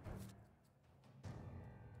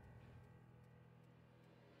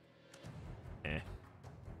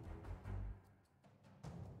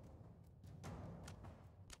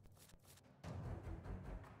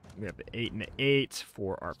 We have the 8 and the 8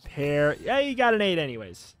 for our pair. Yeah, you got an 8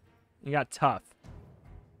 anyways. You got tough.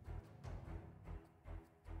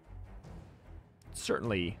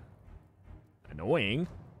 Certainly annoying.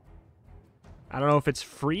 I don't know if it's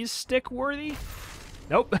freeze stick worthy.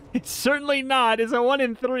 Nope, it's certainly not. It's a 1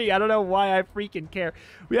 in 3. I don't know why I freaking care.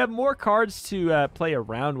 We have more cards to play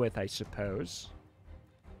around with, I suppose.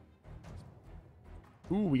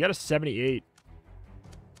 Ooh, we got a 78.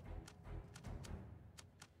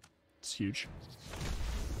 It's huge.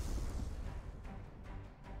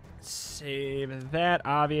 Save that,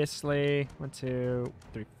 obviously. 1, 2,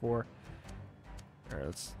 3, 4. All right,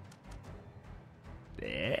 let's...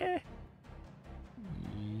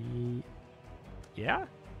 Yeah?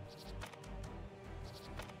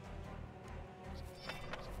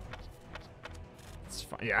 It's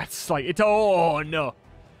fine. Yeah, it's like... It's... Oh, no.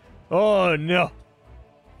 Oh, no.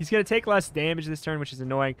 He's going to take less damage this turn, which is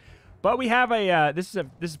annoying. But we have a, this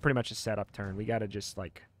is pretty much a setup turn. We gotta just,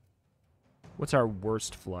 like, what's our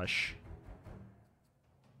worst flush?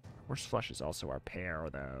 Worst flush is also our pair,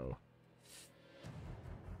 though.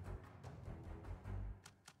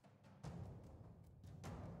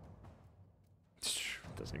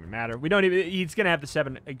 Doesn't even matter. We don't even, he's gonna have the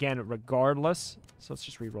 7 again regardless. So let's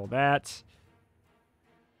just re-roll that.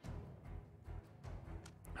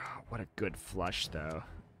 Oh, what a good flush, though.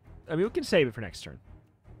 I mean, we can save it for next turn.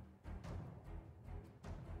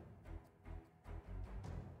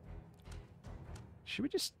 Should we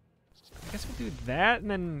just... I guess we'll do that and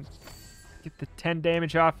then get the 10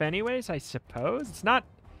 damage off anyways, I suppose. It's not...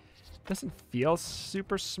 Doesn't feel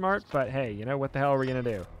super smart, but hey, you know, what the hell are we going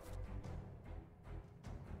to do?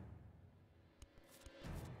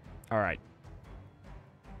 Alright.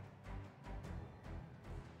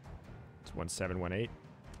 It's 1, 7, 1, 8.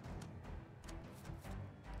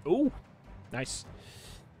 Ooh! Nice.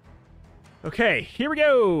 Okay, here we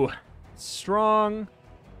go! Strong...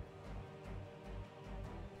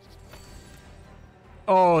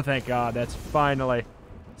 Oh, thank God. That's finally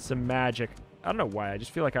some magic. I don't know why. I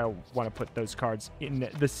just feel like I want to put those cards in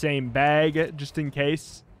the same bag just in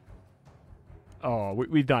case. Oh,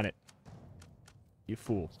 we've done it. You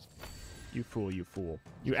fool. You fool, you fool.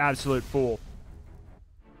 You absolute fool.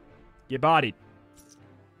 You bodied.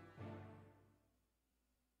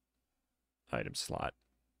 Item slot.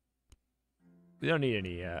 We don't need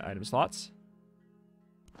any item slots.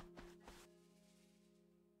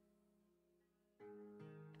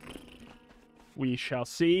 We shall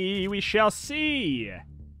see. We shall see.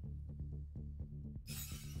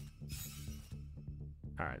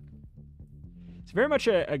 All right. It's very much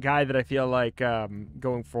a guy that I feel like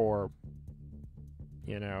going for,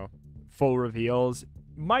 you know, full reveals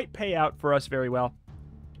might pay out for us very well.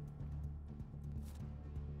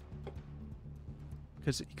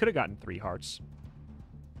 Because he could have gotten 3 hearts.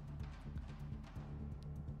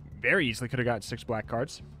 Very easily could have gotten 6 black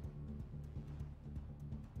cards.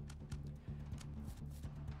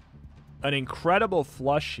 An incredible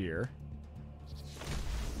flush here.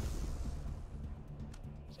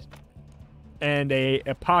 And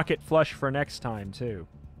a pocket flush for next time, too.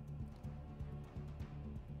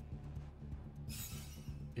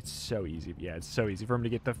 It's so easy. Yeah, it's so easy for him to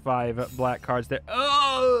get the 5 black cards there.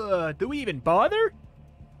 Oh, do we even bother?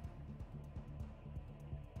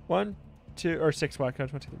 1, 2, or 6 black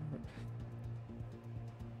cards. 1, 2, 3,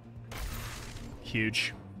 4.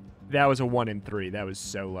 Huge. That was a 1 in 3. That was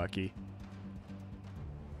so lucky.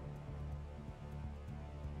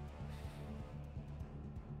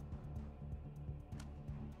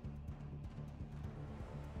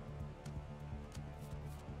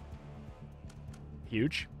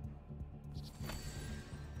 Huge.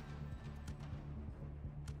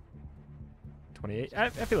 $28. I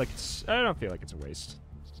feel like it's. I don't feel like it's a waste.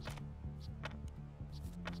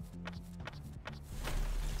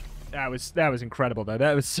 That was incredible though.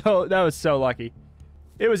 That was so lucky.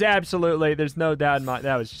 It was absolutely. There's no doubt in my.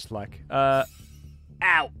 That was just luck. Ow.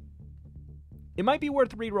 It might be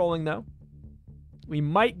worth re-rolling though. We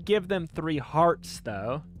might give them 3 hearts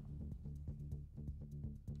though.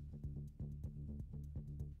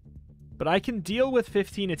 But I can deal with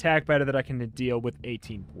 15 attack better than I can deal with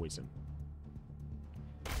 18 poison.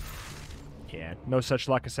 Yeah, no such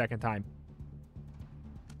luck a second time.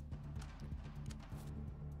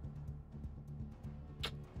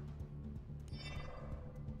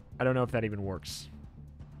 I don't know if that even works.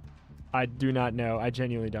 I do not know. I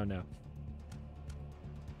genuinely don't know.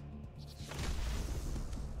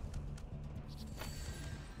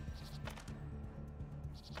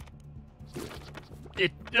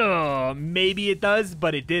 Maybe it does,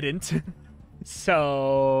 but it didn't.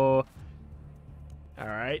 So, all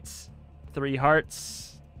right, 3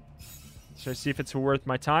 hearts. Should I see if it's worth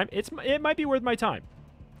my time? It might be worth my time.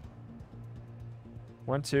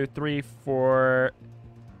 1, 2, 3, 4.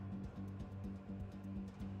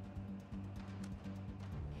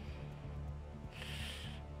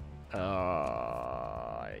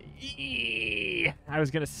 I was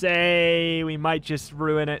gonna say we might just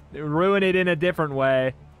ruin it in a different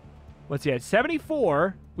way. What's he at?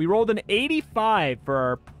 74. We rolled an 85 for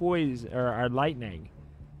our poison or our lightning.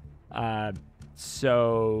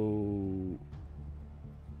 So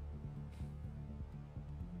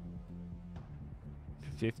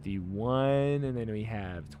 51, and then we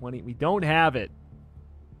have 20. We don't have it.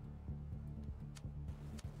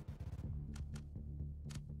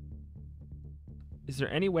 Is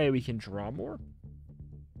there any way we can draw more?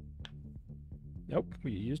 Nope,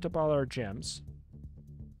 we used up all our gems.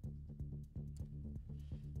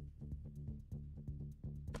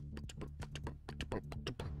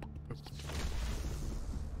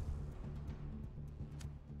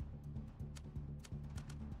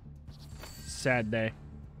 Sad day.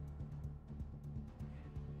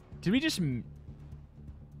 Did we just...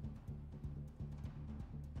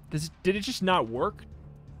 Did it just not work?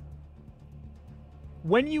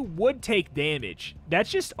 When you would take damage,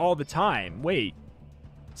 that's just all the time. Wait.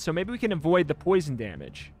 So maybe we can avoid the poison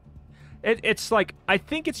damage. It's like, I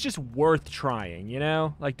think it's just worth trying, you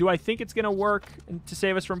know? Like, do I think it's going to work to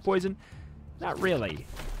save us from poison? Not really.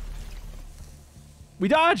 We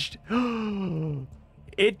dodged!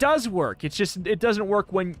 It does work. It's just, it doesn't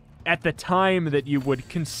work when, at the time that you would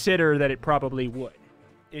consider that it probably would.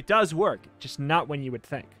 It does work, just not when you would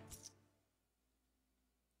think.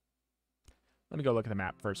 Let me go look at the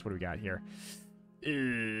map first. What do we got here?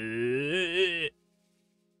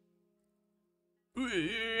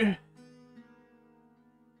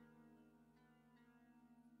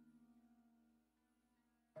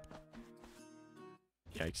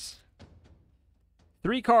 Yikes.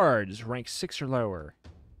 3 cards, rank 6 or lower.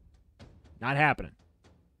 Not happening.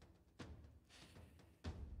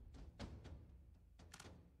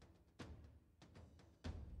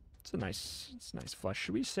 It's a nice flush.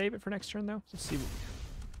 Should we save it for next turn, though? Let's see.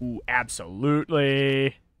 Ooh,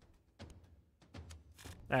 absolutely.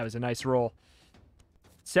 That was a nice roll.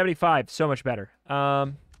 75, so much better.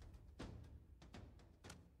 Not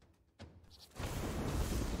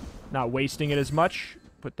wasting it as much.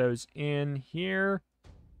 Put those in here.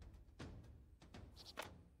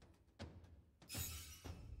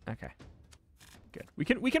 Okay. Good.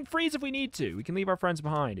 We can freeze if we need to. We can leave our friends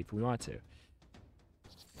behind if we want to.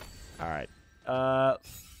 All right.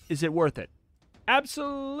 Is it worth it?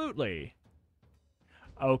 Absolutely.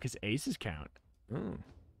 Oh, because aces count. Mm.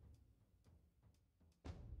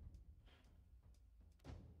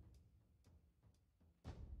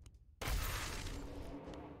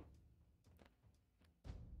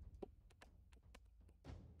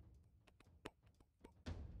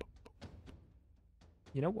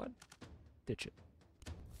 You know what? Ditch it.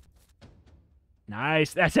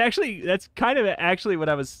 Nice. That's kind of actually what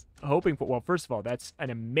I was hoping for... Well, first of all, that's an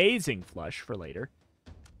amazing flush for later.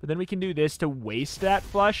 But then we can do this to waste that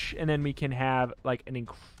flush, and then we can have, like, an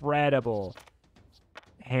incredible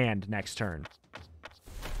hand next turn.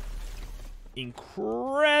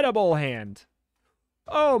 Incredible hand.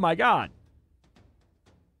 Oh, my God.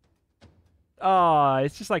 Oh,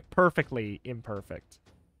 it's just, like, perfectly imperfect.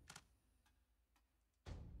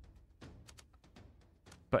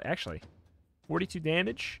 But actually, 42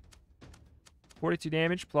 damage. 42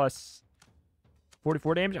 damage plus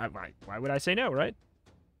 44 damage. Why would I say no, right?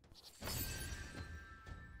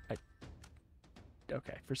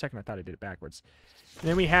 Okay, for a second I thought I did it backwards. And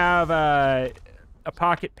then we have a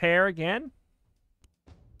pocket pair again.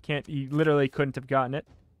 You literally couldn't have gotten it.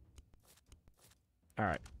 All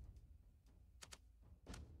right.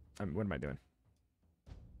 What am I doing?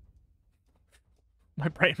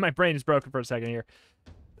 My brain is broken for a second here.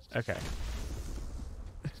 Okay.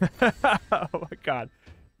 Oh my God.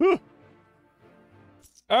 Whew.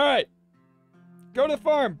 All right. Go to the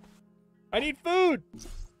farm. I need food.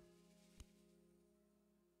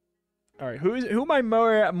 All right. Who am I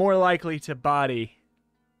more likely to body?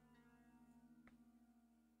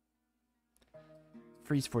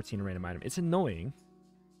 Freeze 14 random item. It's annoying.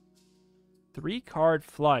 3-card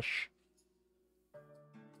flush.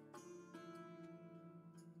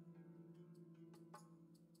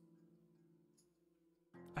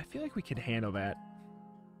 I feel like we can handle that.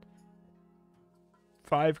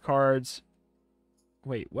 5 cards.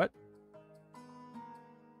 Wait, what?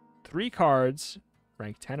 3 cards,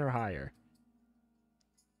 rank 10 or higher.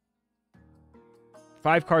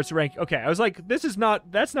 5 cards to rank. Okay, I was like, that's not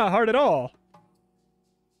hard at all.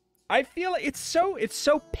 I feel like it's so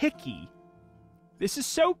picky. This is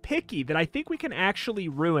so picky that I think we can actually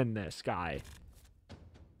ruin this guy.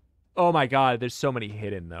 Oh my God, there's so many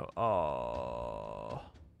hidden though. Oh.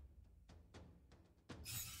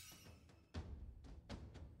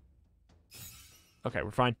 Okay,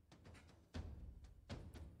 we're fine.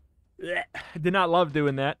 I did not love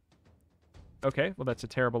doing that. Okay, well, that's a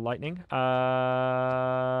terrible lightning. Heck.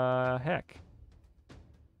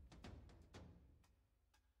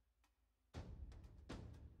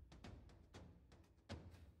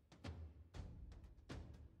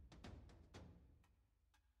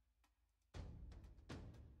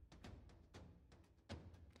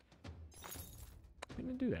 I'm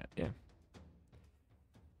gonna do that, yeah.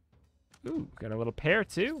 Ooh, got a little pair,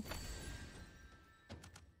 too.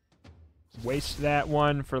 Waste that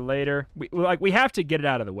one for later. We have to get it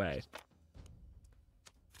out of the way.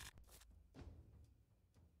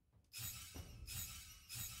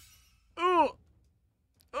 Ooh!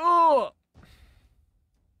 Ooh!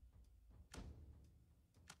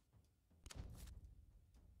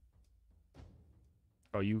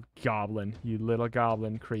 Oh, you goblin. You little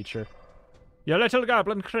goblin creature. You little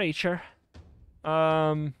goblin creature.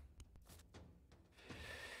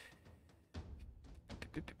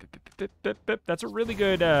 That's a really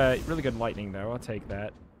good lightning, though. I'll take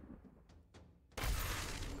that. I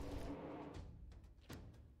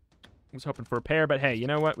was hoping for a pair, but hey, you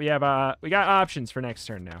know what? We got options for next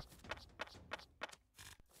turn now.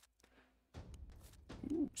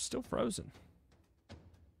 Ooh, still frozen.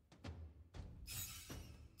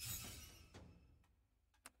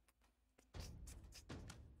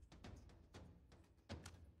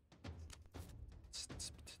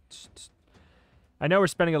 I know we're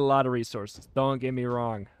spending a lot of resources. Don't get me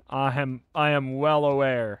wrong. I am well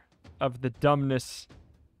aware of the dumbness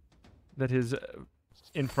that is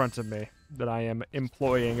in front of me that I am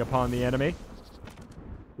employing upon the enemy.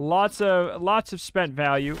 Lots of spent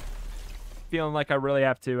value. Feeling like I really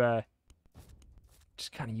have to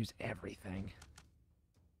just kind of use everything.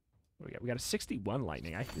 What do we got? We got a 61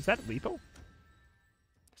 lightning. Is that lethal?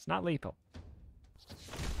 It's not lethal.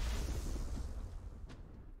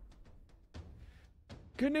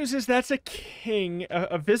 Good news is that's a king.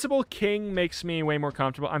 A visible king makes me way more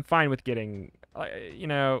comfortable. I'm fine with getting, you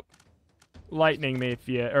know, lightning me if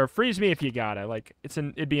you, or freeze me if you gotta. Like,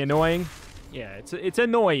 it'd be annoying. Yeah, it's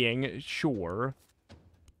annoying, sure.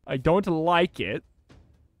 I don't like it.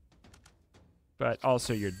 But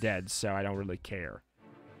also you're dead, so I don't really care.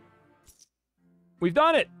 We've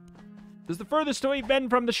done it! This is the furthest we've been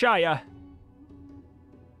from the Shire.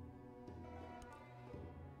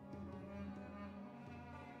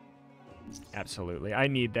 Absolutely. I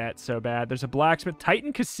need that so bad. There's a blacksmith.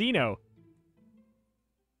 Titan Casino.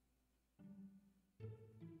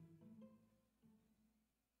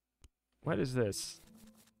 What is this?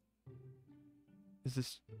 Is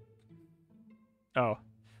this... Oh.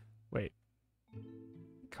 Wait.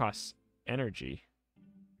 Costs energy.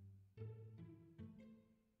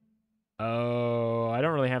 Oh, I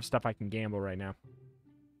don't really have stuff I can gamble right now.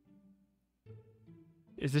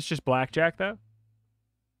 Is this just blackjack, though?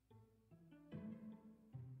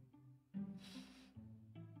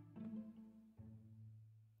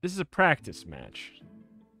 This is a practice match.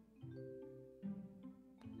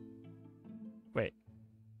 Wait.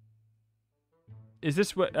 Is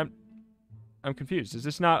this what... I'm confused. Is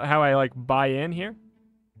this not how I, like, buy in here?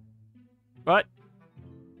 What?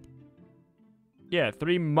 Yeah,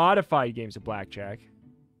 3 modified games of blackjack.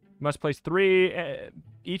 Must place 3...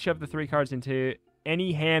 each of the 3 cards into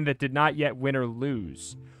any hand that did not yet win or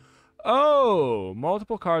lose. Oh!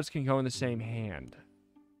 Multiple cards can go in the same hand.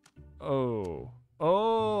 Oh.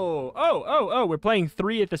 Oh, we're playing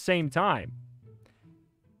 3 at the same time.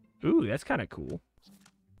 Ooh, that's kind of cool.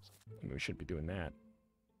 We shouldn't be doing that.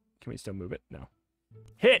 Can we still move it? No.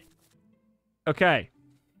 Hit! Okay.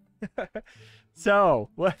 So,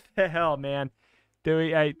 what the hell, man? Do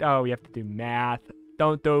we... oh, we have to do math.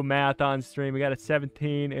 Don't do math on stream. We got a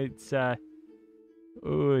 17. It's,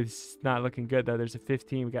 ooh, it's not looking good, though. There's a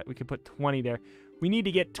 15. We can put 20 there. We need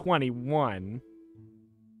to get 21.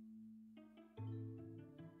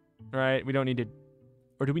 Right? We don't need to...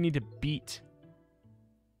 Or do we need to beat...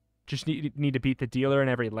 Just need to beat the dealer in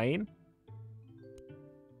every lane?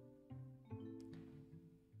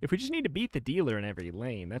 If we just need to beat the dealer in every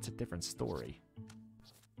lane, that's a different story.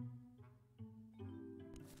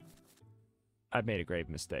 I've made a grave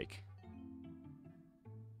mistake.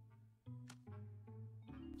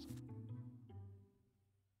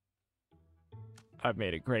 I've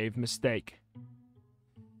made a grave mistake.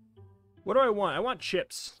 What do I want? I want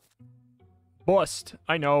chips. Bust.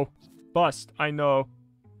 I know. Bust. I know.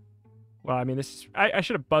 Well, I mean, this is... I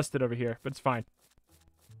should have busted over here, but it's fine.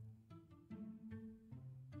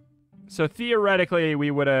 So, theoretically,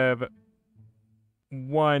 we would have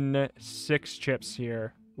won 6 chips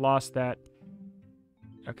here. Lost that.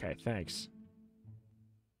 Okay, thanks.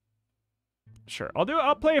 Sure.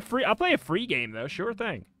 I'll play a free game, though. Sure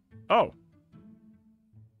thing. Oh.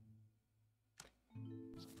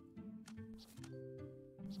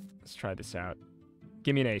 Let's try this out.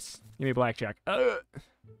 Give me an ace. Give me a blackjack.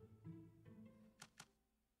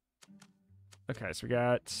 Okay, so we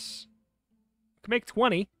got... We can make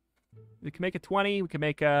 20. We can make a 20. We can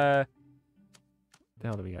make a... What the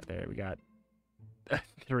hell do we got there? We got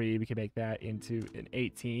 3. We can make that into an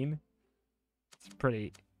 18. It's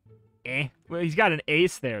pretty... eh. Well, he's got an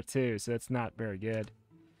ace there, too, so that's not very good.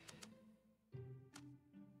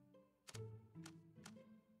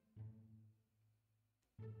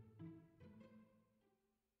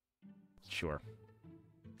 Sure.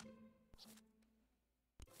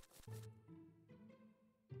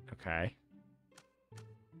 Okay.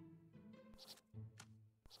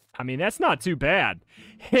 I mean, that's not too bad.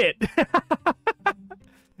 Hit.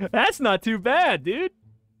 That's not too bad, dude.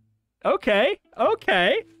 Okay.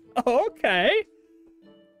 Okay. Okay.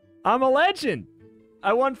 I'm a legend.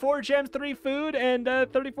 I won 4 gems, 3 food, and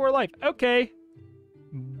 34 life. Okay.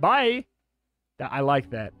 Bye. I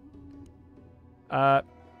like that.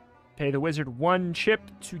 Pay the wizard 1 chip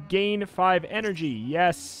to gain 5 energy.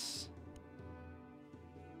 Yes.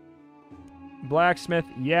 Blacksmith,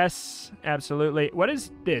 yes, absolutely. What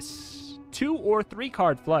is this? 2 or 3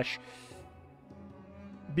 card flush.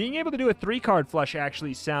 Being able to do a 3 card flush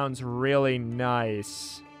actually sounds really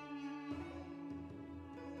nice.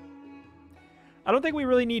 I don't think we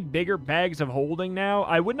really need bigger bags of holding now.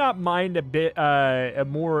 I would not mind a bit, a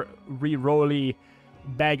more re-rolly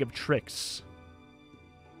bag of tricks.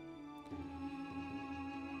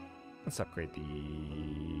 Let's upgrade the...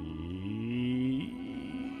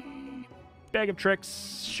 bag of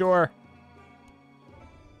tricks, sure.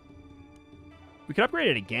 We could upgrade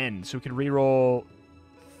it again, so we could reroll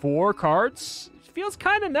 4 cards. It feels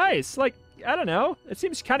kind of nice. Like, I don't know. It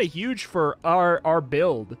seems kind of huge for our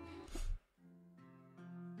build.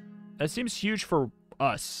 That seems huge for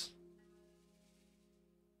us.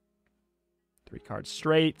 3 cards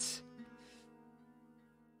straight.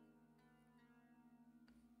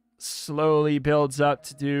 Slowly builds up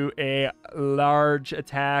to do a large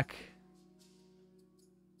attack.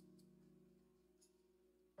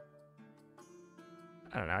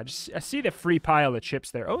 I don't know. I see the free pile of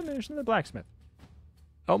chips there. Oh, there's another blacksmith.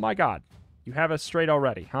 Oh my god. You have us straight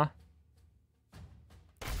already, huh?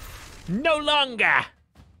 No longer!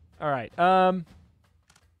 Alright, let's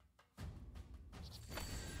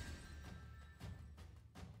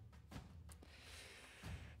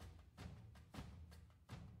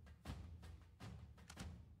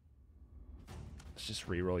just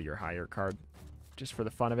reroll your higher card. Just for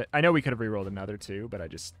the fun of it. I know we could have rerolled another too, but I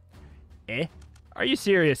just... Eh? Are you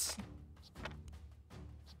serious?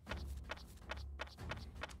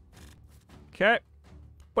 Okay.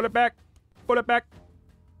 Put it back. Put it back.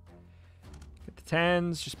 Get the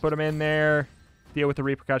 10s. Just put them in there. Deal with the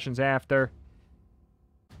repercussions after.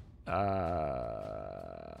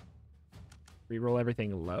 Reroll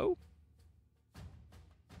everything low?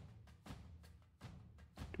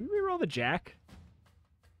 Do we reroll the jack?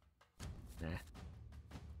 Nah.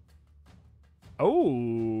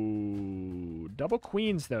 Oh, double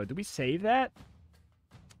queens, though. Do we save that?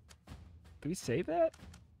 Do we save that?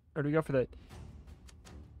 Or do we go for the...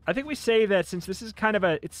 I think we save that since this is kind of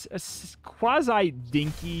a... It's a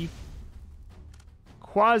quasi-dinky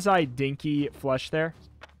flush there.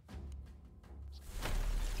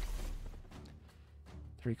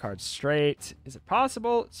 3 cards straight. Is it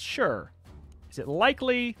possible? Sure. Is it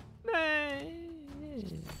likely?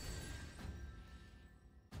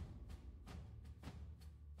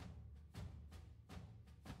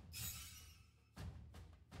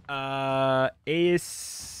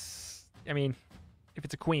 Ace. I mean, if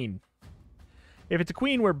it's a queen. If it's a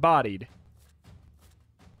queen, we're bodied.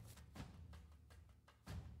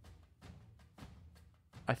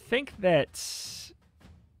 I think that...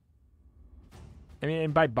 I mean,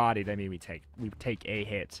 and by bodied, I mean we take a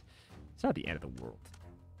hit. It's not the end of the world.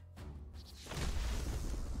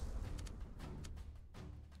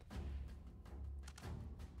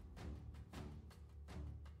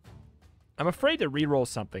 I'm afraid to reroll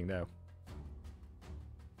something, though.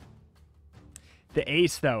 The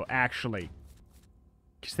ace, though, actually.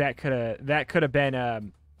 Because that could have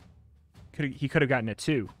been... he could have gotten a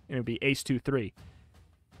 2. And it would be ace 2-3. We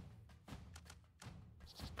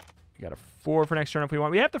got a 4 for next turn if we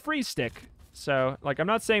want. We have the freeze stick. So, like, I'm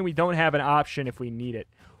not saying we don't have an option if we need it.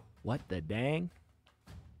 What the dang?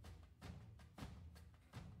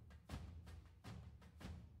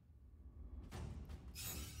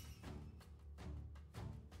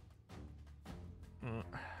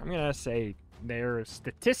 I'm gonna say there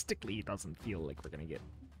statistically doesn't feel like we're gonna get...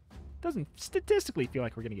 Doesn't statistically feel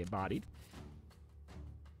like we're gonna get bodied.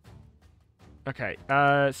 Okay,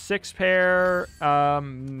 6 pair,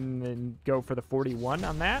 and go for the 41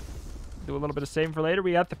 on that. Do a little bit of saving for later.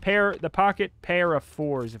 We got the pocket pair of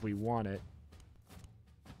 4s if we want it.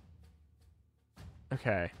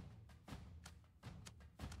 Okay.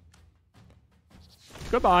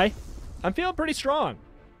 Goodbye. I'm feeling pretty strong.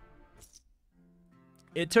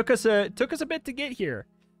 It took us a bit to get here.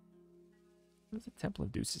 What does the Temple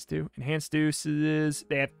of Deuces do? Enhanced Deuces.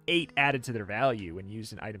 They have 8 added to their value when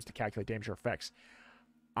used in items to calculate damage or effects.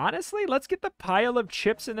 Honestly, let's get the pile of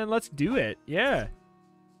chips and then let's do it. Yeah.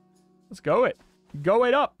 Let's go it. Go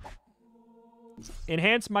it up.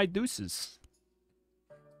 Enhance my deuces.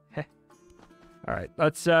 Heh. All right,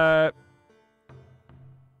 let's...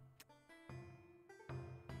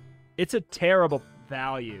 It's a terrible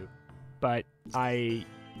value, but I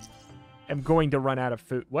am going to run out of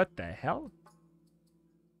food. What the hell?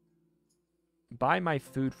 Buy my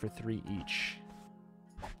food for 3 each.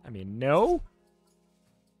 I mean, no?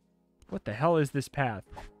 What the hell is this path?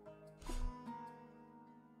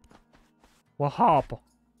 What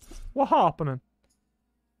happening?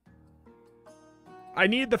 I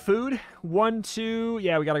need the food. 1, 2.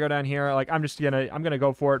 Yeah, we gotta go down here. Like, I'm gonna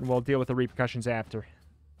go for it, and we'll deal with the repercussions after.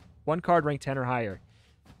 1 card, rank 10 or higher.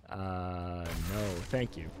 No,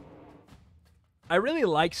 thank you. I really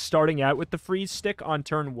like starting out with the freeze stick on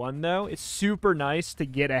turn 1, though. It's super nice to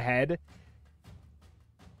get ahead.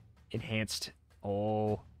 Enhanced.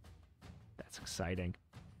 Oh, that's exciting.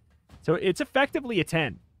 So it's effectively a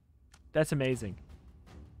 10. That's amazing.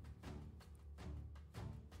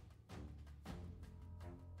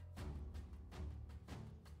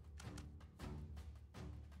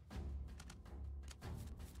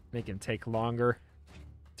 Make him take longer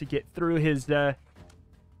to get through his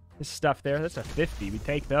stuff there. That's a 50. We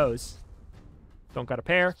take those. Don't got a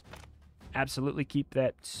pair. Absolutely keep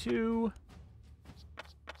that 2.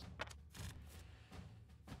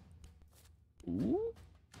 Ooh.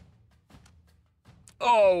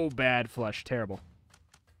 Oh, bad flush. Terrible.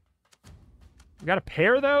 We got a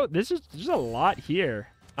pair, though? There's a lot here.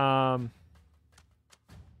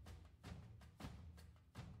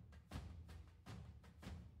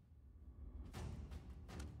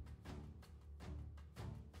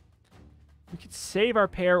 We could save our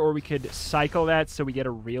pair, or we could cycle that so we get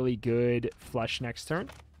a really good flush next turn.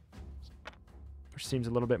 Which seems a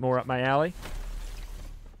little bit more up my alley.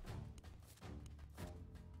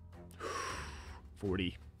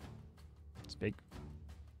 40. It's big.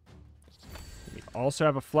 We also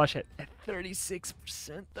have a flush at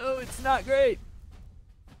 36%, though. It's not great.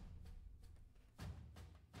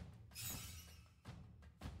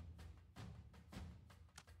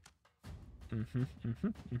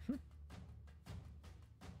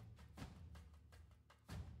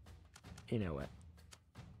 You know what?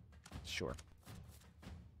 Sure.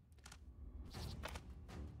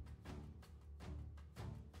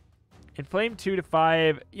 Inflame 2 to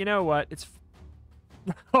 5. You know what? It's...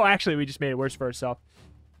 oh, actually, we just made it worse for ourselves.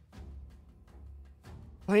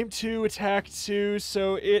 Flame 2, attack 2,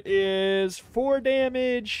 so it is 4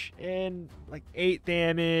 damage and like 8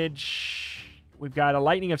 damage. We've got a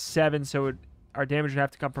lightning of 7, so our damage would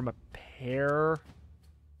have to come from a pair.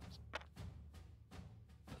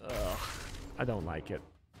 Ugh, I don't like it.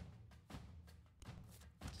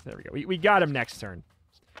 There we go. We got him next turn.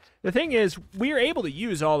 The thing is, we are able to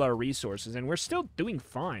use all our resources, and we're still doing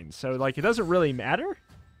fine. So, like, it doesn't really matter.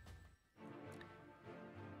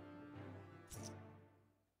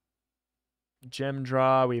 Gem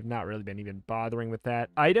draw, we've not really been even bothering with that.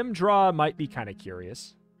 Item draw might be kind of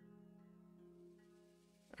curious.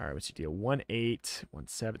 All right, what's your deal? 1-8,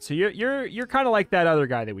 1-7. So you're kind of like that other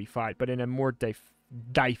guy that we fight, but in a more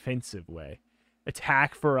defensive way.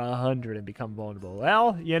 Attack for 100 and become vulnerable.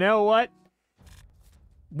 Well, you know what?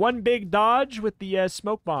 One big dodge with the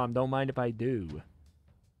smoke bomb. Don't mind if I do.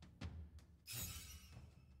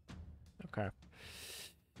 Okay.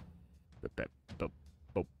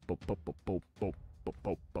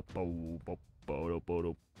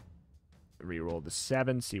 Reroll the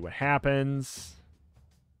 7, see what happens.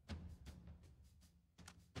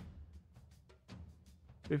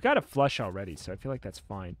 We've got a flush already, so I feel like that's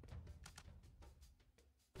fine.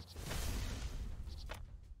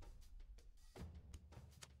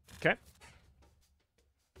 Okay.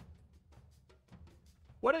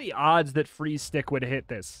 What are the odds that Freeze Stick would hit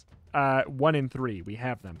this? 1 in 3. We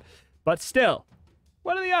have them. But still,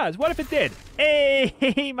 what are the odds? What if it did?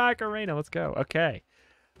 Hey, Macarena, let's go. Okay.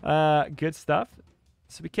 Good stuff.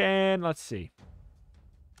 So we can, let's see.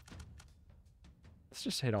 Let's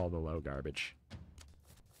just hit all the low garbage.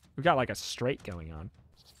 We've got like a straight going on.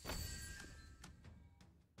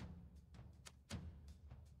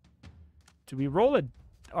 Do we roll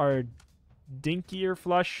our dinkier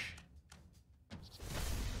flush?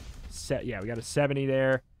 Yeah, we got a 70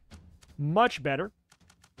 there. Much better.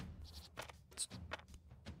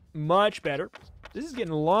 Much better. This is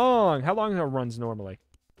getting long. How long are runs normally?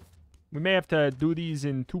 We may have to do these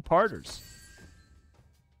in 2-parters.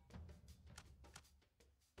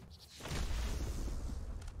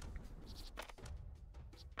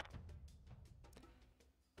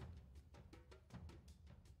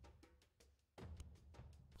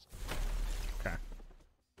 Okay.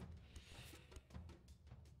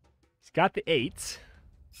 He's got the 8.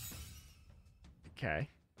 Okay.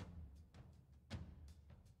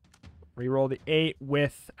 Reroll the 8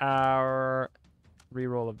 with our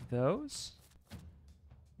reroll of those.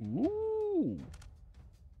 Ooh.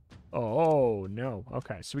 Oh, no.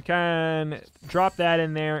 Okay, so we can drop that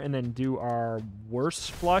in there and then do our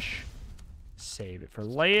worst flush. Save it for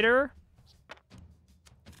later.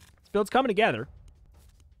 This build's coming together.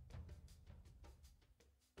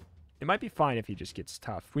 It might be fine if he just gets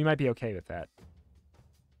tough. We might be okay with that.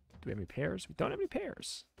 Do we have any pairs? We don't have any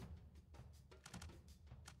pairs.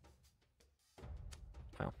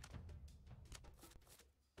 Wow.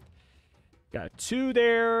 Got a 2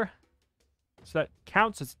 there. So that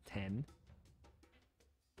counts as 10.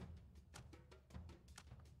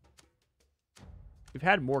 We've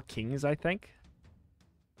had more kings, I think.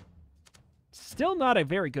 Still not a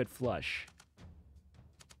very good flush.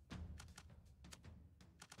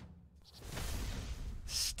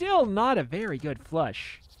 Still not a very good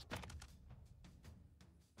flush.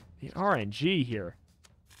 The RNG here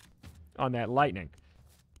on that lightning.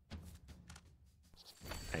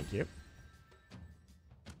 Thank you.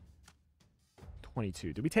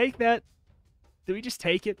 22. Did we take that? Did we just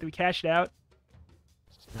take it? Did we cash it out?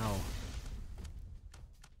 No.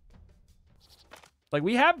 Like,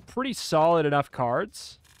 we have pretty solid enough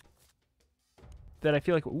cards that I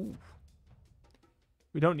feel like, ooh,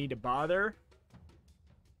 we don't need to bother.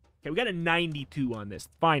 Okay, we got a 92 on this.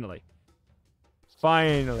 Finally.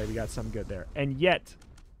 Finally, we got some good there. And yet,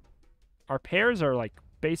 our pairs are, like,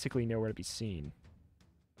 basically nowhere to be seen.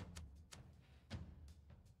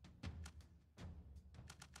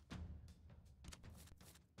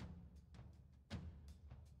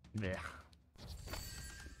 Blech.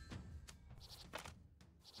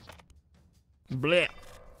 Blech.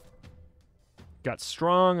 Got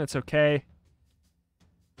strong. That's okay.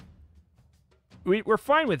 We're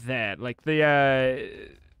fine with that. Like, the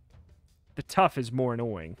tough is more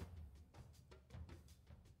annoying.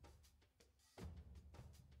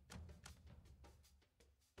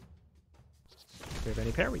 Do we have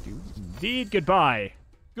any pair? We do. Indeed. Goodbye.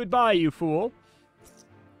 Goodbye, you fool.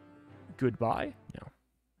 Goodbye? No.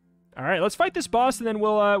 All right, let's fight this boss, and then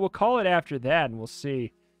we'll call it after that, and we'll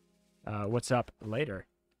see what's up later.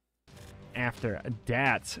 After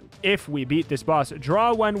that, if we beat this boss,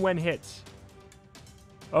 draw one when hits.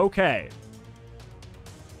 Okay.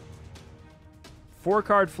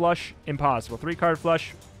 4-card flush, impossible. 3-card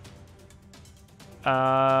flush,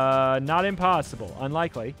 not impossible.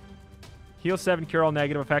 Unlikely. Heal 7, cure all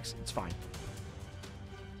negative effects. It's fine.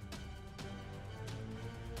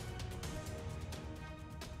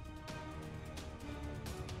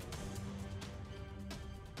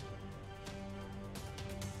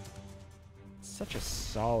 Such a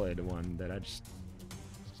solid one that I just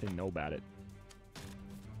didn't know about it.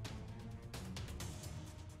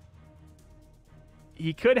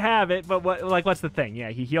 He could have it, but what's the thing? Yeah,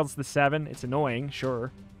 he heals the 7. It's annoying,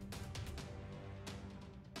 sure.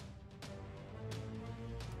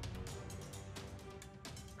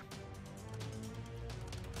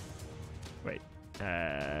 Wait.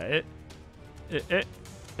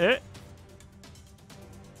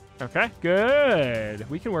 Okay, good.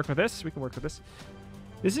 We can work with this. We can work with this.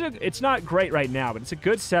 It's not great right now, but it's a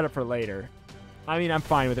good setup for later. I mean, I'm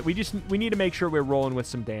fine with it. We need to make sure we're rolling with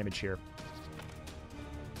some damage here.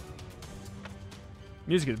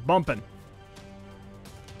 Music is bumping.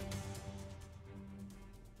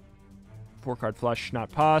 4-card flush,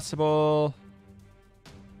 not possible.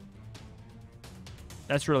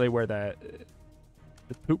 That's really where the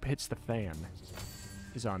poop hits the fan,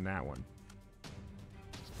 is on that one.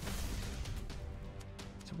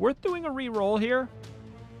 Is it worth doing a re-roll here?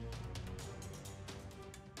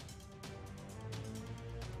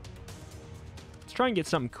 Let's try and get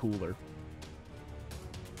something cooler.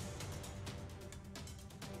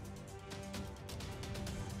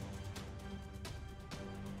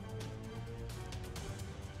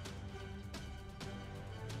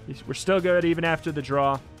 We're still good even after the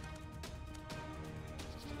draw.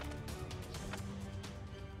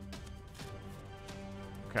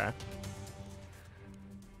 Okay.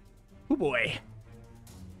 Oh boy.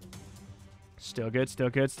 Still good, still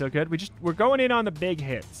good, still good. We're going in on the big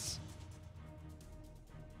hits.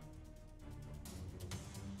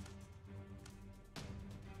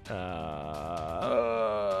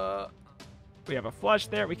 We have a flush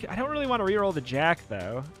there. I don't really want to reroll the jack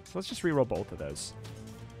though. So let's just reroll both of those.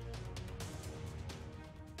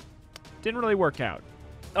 Didn't really work out.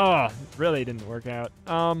 Oh, it really didn't work out.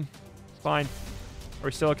 Fine. Are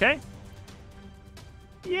we still okay?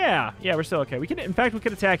 Yeah, we're still okay. In fact, we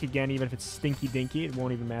could attack again, even if it's stinky dinky. It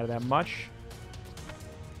won't even matter that much.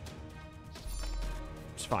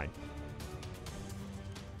 It's fine.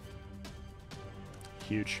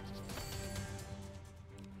 Huge.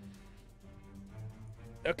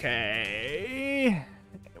 Okay.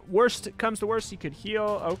 Worst comes to worst, you could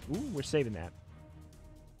heal. Oh, ooh, we're saving that.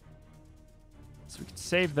 So we can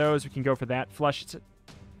save those. We can go for that flush. It's a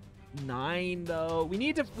 9 though. We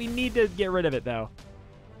need to get rid of it though.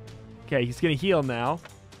 Okay, he's gonna heal now.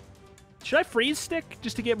 Should I freeze stick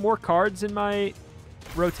just to get more cards in my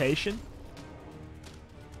rotation?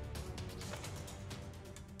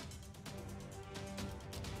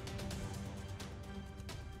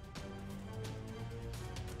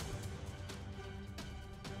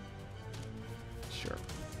 Sure.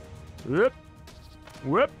 Whoop.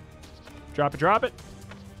 Whoop. Drop it, drop it.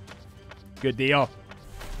 Good deal.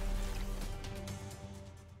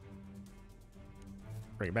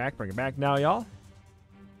 Bring it back now, y'all.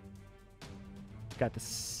 Got the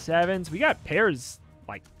 7s. We got pairs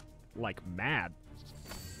like mad.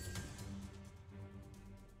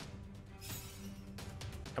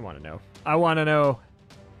 I want to know.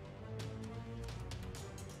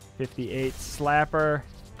 58 slapper.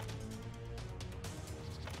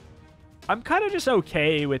 I'm kind of just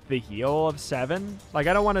okay with the heal of 7. Like,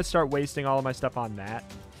 I don't want to start wasting all of my stuff on that.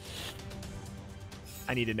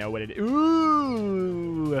 I need to know what it is.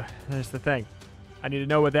 Ooh, that's the thing. I need to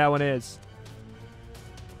know what that one is.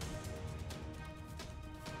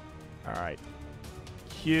 All right.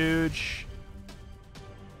 Huge.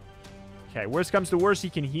 Okay, worst comes to worst, he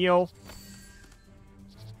can heal.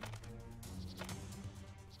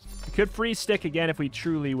 We could freeze stick again if we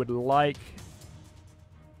truly would like.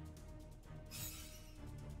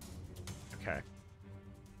 Okay.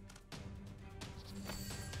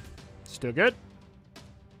 Still good.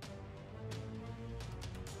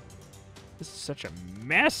 This is such a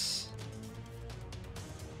mess.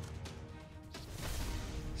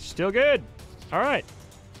 Still good. All right.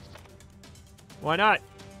 Why not?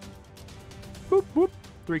 Boop, boop.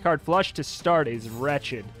 3-card flush to start is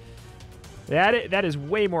wretched. That is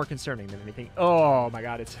way more concerning than anything. Oh my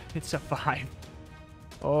god, it's a 5.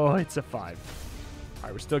 Oh, it's a 5. All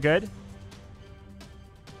right, we're still good.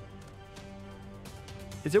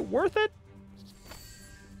 Is it worth it?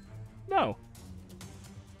 No.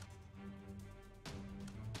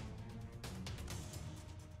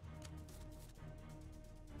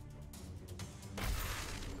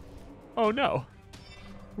 Oh no.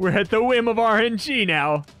 We're at the whim of RNG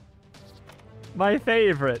now. My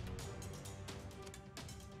favorite.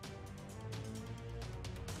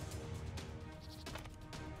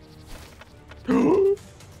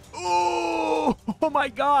 Oh my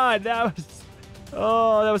god, that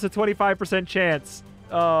was a 25% chance.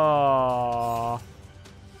 Oh.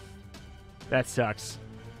 That sucks.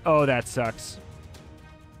 Oh, that sucks.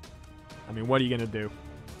 I mean, what are you gonna do?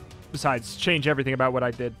 Besides, change everything about what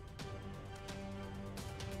I did.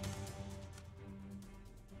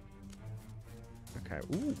 Okay,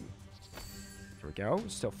 ooh. Here we go,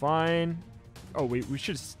 still fine. Oh, we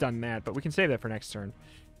should have done that, but we can save that for next turn.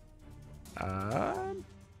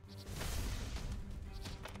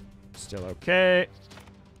 Still okay.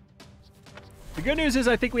 The good news is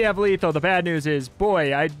I think we have lethal. The bad news is,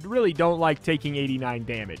 boy, I really don't like taking 89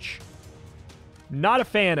 damage. Not a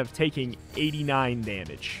fan of taking 89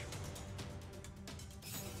 damage.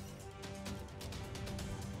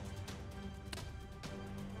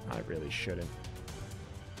 I really shouldn't.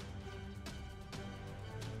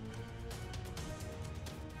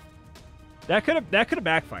 That could have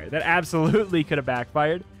backfired. That absolutely could have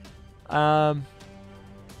backfired.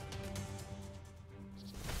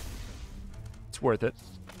 It's worth it.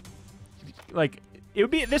 Like, it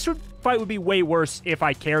would be, this fight would be way worse if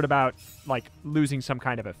I cared about like losing some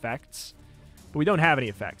kind of effects, but we don't have any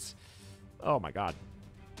effects. Oh my god.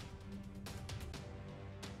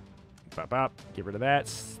 Bop, bop. Get rid of that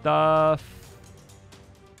stuff.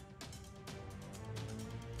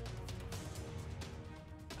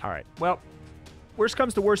 All right. Well, worst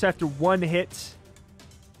comes to worst after one hit.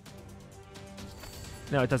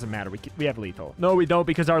 No, it doesn't matter. We have lethal. No, we don't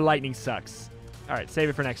because our lightning sucks. All right, save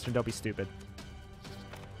it for next turn. Don't be stupid.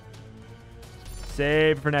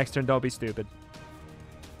 Save it for next turn. Don't be stupid.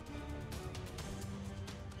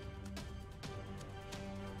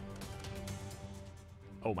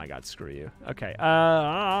 Oh my god, screw you. Okay.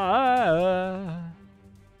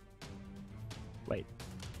 Wait.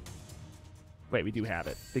 Wait, we do have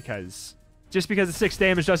it. Because just because it's 6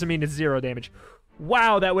 damage doesn't mean it's 0 damage.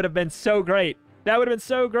 Wow, that would have been so great. That would have been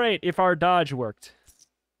so great if our dodge worked.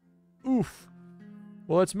 Oof.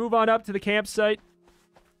 Well, let's move on up to the campsite.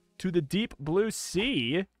 To the deep blue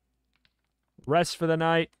sea. Rest for the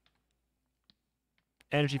night.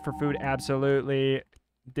 Energy for food, absolutely.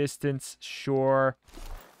 Distance, sure.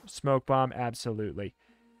 Smoke bomb, absolutely.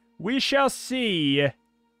 We shall see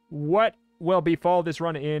what will befall this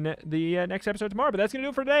run in the next episode tomorrow. But that's going to do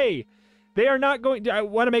it for today. They are not going to... I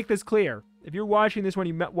want to make this clear. If you're watching this one,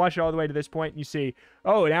 you watch it all the way to this point, and you see,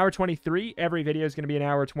 oh, an hour 23, every video is going to be an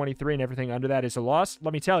hour 23, and everything under that is a loss.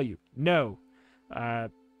 Let me tell you, no.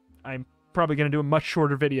 I'm probably going to do a much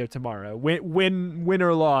shorter video tomorrow. Win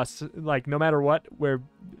or loss, like, no matter what, where...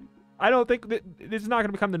 I don't think that this is not going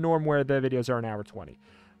to become the norm where the videos are an hour 20,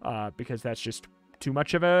 because that's just too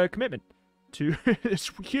much of a commitment. It's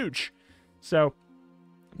huge. So,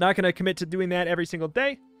 not going to commit to doing that every single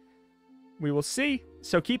day. We will see.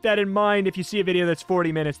 So keep that in mind. If you see a video that's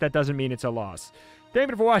 40 minutes, that doesn't mean it's a loss. Thank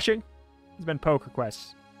you for watching. This has been Poke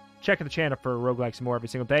Requests. Check out the channel for roguelikes and more every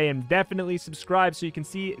single day, and definitely subscribe so you can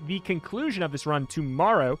see the conclusion of this run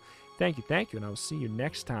tomorrow. Thank you, and I will see you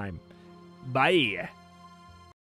next time. Bye.